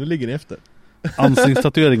nu ligger ni efter.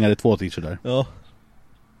 Ansiktstatueringar är 2 t-shirt där. Ja.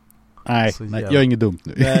 Nej, jag är inget dumt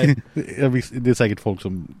nu. Nej. Det är säkert folk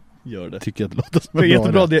som gör det. Tycker att det låter som en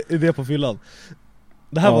jättebra idé på fyllan.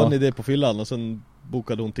 Det här var en idé på fyllan och sen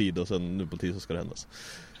bokade hon tid och sen nu på tid så ska det händas.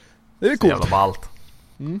 Det är coolt. Jävla ballt.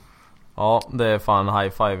 Ja, det är fan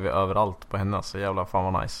high five överallt på henne. Så jävla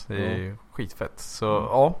fan vad nice. Det är skitfett.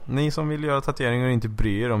 Så ni som vill göra tatueringar och inte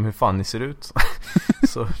bryr er om hur fan ni ser ut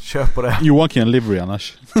så köp på det. Johan kan livery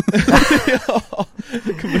annars.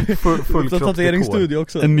 Full tatueringsstudio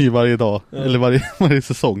också. En ny varje dag. Eller varje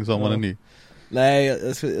säsong så har man en ny. Nej,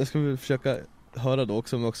 jag ska väl försöka höra då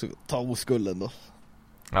också, men också ta oskulden då.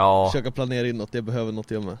 Ja. Försöka planera in något, jag behöver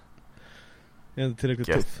något jag med. Jag är inte tillräckligt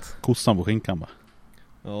tuff. Kossan på skinkan va?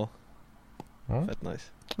 Ja. Fett nice.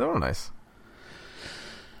 Det var nice.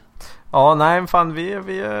 Ja, nej fan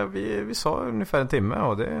vi sa ungefär 1 timme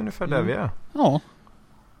och det är ungefär där vi är. Ja.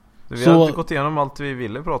 Vi har inte gått igenom allt vi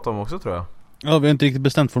ville prata om också tror jag. Ja, vi har inte riktigt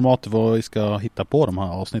bestämt formatet vad vi ska hitta på de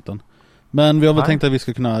här avsnitten. Men vi har väl tänkt att vi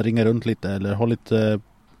ska kunna ringa runt lite eller ha lite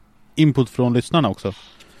input från lyssnarna också.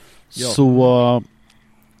 Ja. Så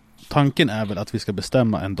tanken är väl att vi ska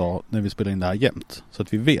bestämma en dag när vi spelar in det här jämt. Så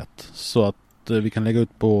att vi vet. Så att vi kan lägga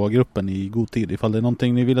ut på gruppen i god tid ifall det är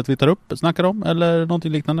någonting ni vill att vi tar upp, snackar om eller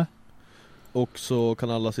någonting liknande. Och så kan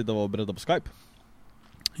alla sitta och vara beredda på Skype.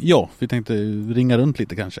 Ja, vi tänkte ringa runt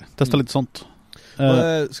lite kanske. Testa lite sånt.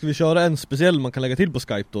 Ska vi köra en speciell man kan lägga till på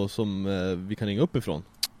Skype då som vi kan ringa upp ifrån?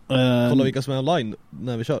 Kolla vilka som är online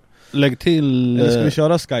när vi kör. Lägg till... Eller ska vi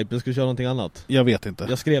köra Skype eller ska vi köra någonting annat? Jag vet inte.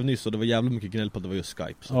 Jag skrev nyss och det var jävligt mycket gnäll på att det var just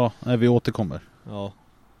Skype. Så. Ja, vi återkommer. Ja.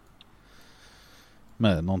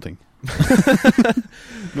 Med någonting.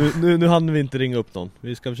 nu hann vi inte ringa upp någon.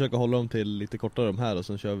 Vi ska försöka hålla dem till lite kortare de här och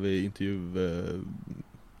sen kör vi intervju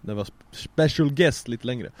när vi har special guest lite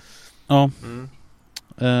längre. Ja.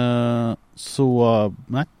 Så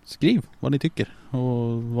nej, skriv vad ni tycker och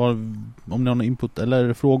om ni har någon input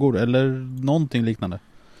eller frågor eller någonting liknande.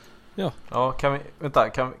 Ja,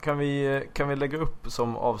 kan vi lägga upp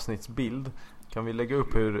som avsnittsbild? Kan vi lägga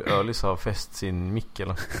upp hur Ölis har fäst sin mick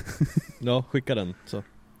eller? Ja, skicka den så.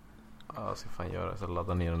 Ja, jag ska fan göra så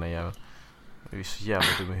ladda ner den här jäveln. Det är så jävla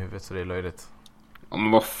dum i huvudet så det är löjligt. Ja,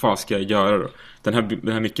 men vad fan ska jag göra då? Den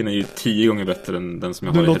här micken är ju 10 gånger bättre än den som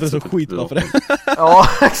jag har. Du låter så skit för det. Ja,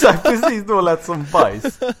 exakt, precis, då lät som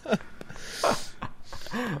bajs.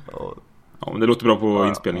 Ja, men det låter bra på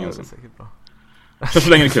inspelningen. Ja, det är säkert bra. Kör så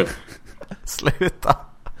länge det är kul. Sluta.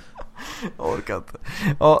 Jag orkar inte.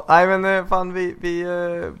 Ja, nej men fan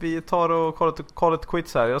vi tar och kollar ett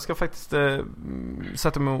quiz här. Jag ska faktiskt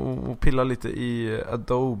sätta mig och pilla lite i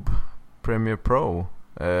Adobe Premiere Pro.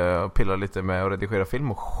 Och pilla lite med att redigera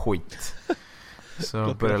film och skit.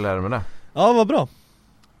 Så börjar jag lära mig det. Ja, vad bra.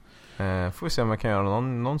 Får vi se om jag kan göra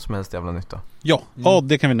någon som helst jävla nytta. Ja, ja,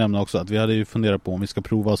 det kan vi nämna också. Att vi hade ju funderat på om vi ska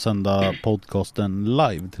prova att sända podcasten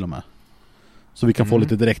live till och med. Så vi kan få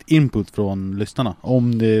lite direkt input från lyssnarna.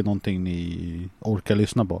 Om det är någonting ni orkar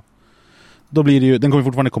lyssna på. Då blir det ju, den kommer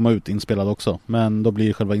fortfarande komma ut inspelad också. Men då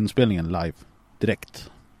blir själva inspelningen live direkt.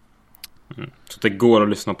 Så det går att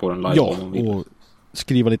lyssna på den live. Ja, och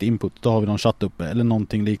skriva lite input. Då har vi någon chatt uppe eller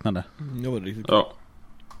någonting liknande. Det var riktigt. Ja.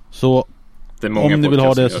 Så om ni vill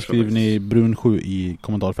ha det så skriver ni brun7 i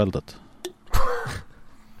kommentarfältet.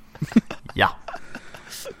 Ja.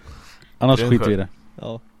 Annars skiter vi i det.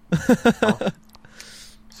 Ja.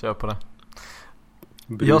 Kör på det.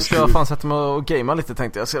 Jag ska fan sätta mig och gamea lite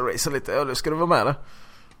tänkte jag. Ska racea lite. Eller ska du vara med det?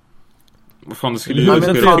 Vad fan, du skulle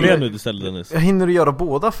göra? Jag hinner du göra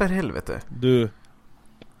båda för helvete. Du.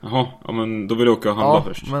 Jaha, ja, men då vill jag åka och handla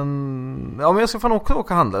först. Men jag ska fan åka och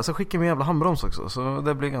handla. Så skickar vi en jävla handbroms också. Så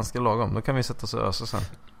det blir ganska lagom. Då kan vi sätta oss och ösa sen.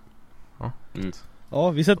 Ja. Ja,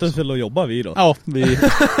 vi sätter oss väl och jobbar vi då. Ja, vi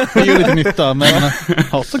gör lite nytta. Men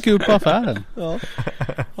ha så kul på affären. Ja,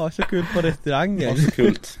 ha så kul på restaurangen. Ha så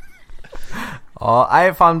kul. Ja,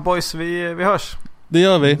 nej fan boys, vi hörs. Det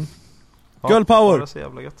gör vi. Ja, Girl power. Det är så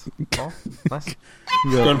jävla gött. Ja, nice.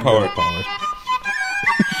 Girl power.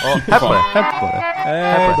 Ja, här på det. Häpp på det.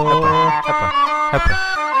 Hej då. Häpp på det.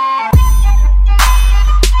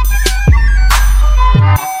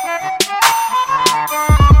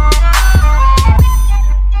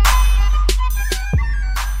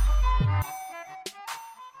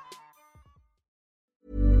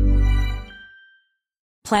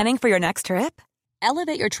 Planning for your next trip?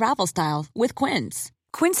 Elevate your travel style with Quince.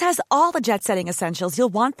 Quince has all the jet-setting essentials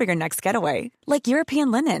you'll want for your next getaway, like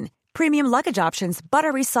European linen, premium luggage options,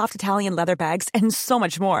 buttery soft Italian leather bags, and so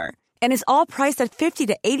much more. And is all priced at 50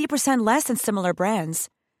 to 80% less than similar brands.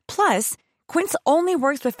 Plus, Quince only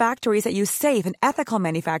works with factories that use safe and ethical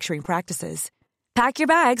manufacturing practices. Pack your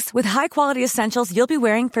bags with high-quality essentials you'll be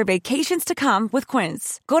wearing for vacations to come with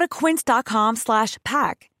Quince. Go to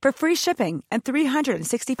quince.com/pack for free shipping and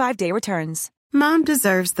 365-day returns. Mom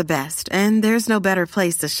deserves the best, and there's no better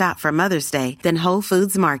place to shop for Mother's Day than Whole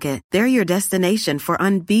Foods Market. They're your destination for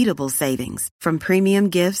unbeatable savings, from premium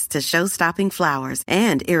gifts to show-stopping flowers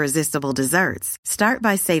and irresistible desserts. Start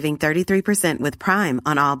by saving 33% with Prime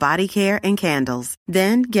on all body care and candles.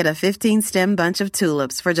 Then get a 15-stem bunch of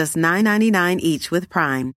tulips for just $9.99 each with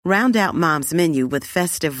Prime. Round out Mom's menu with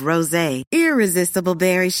festive rosé, irresistible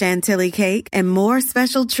berry chantilly cake, and more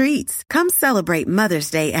special treats. Come celebrate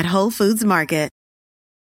Mother's Day at Whole Foods Market.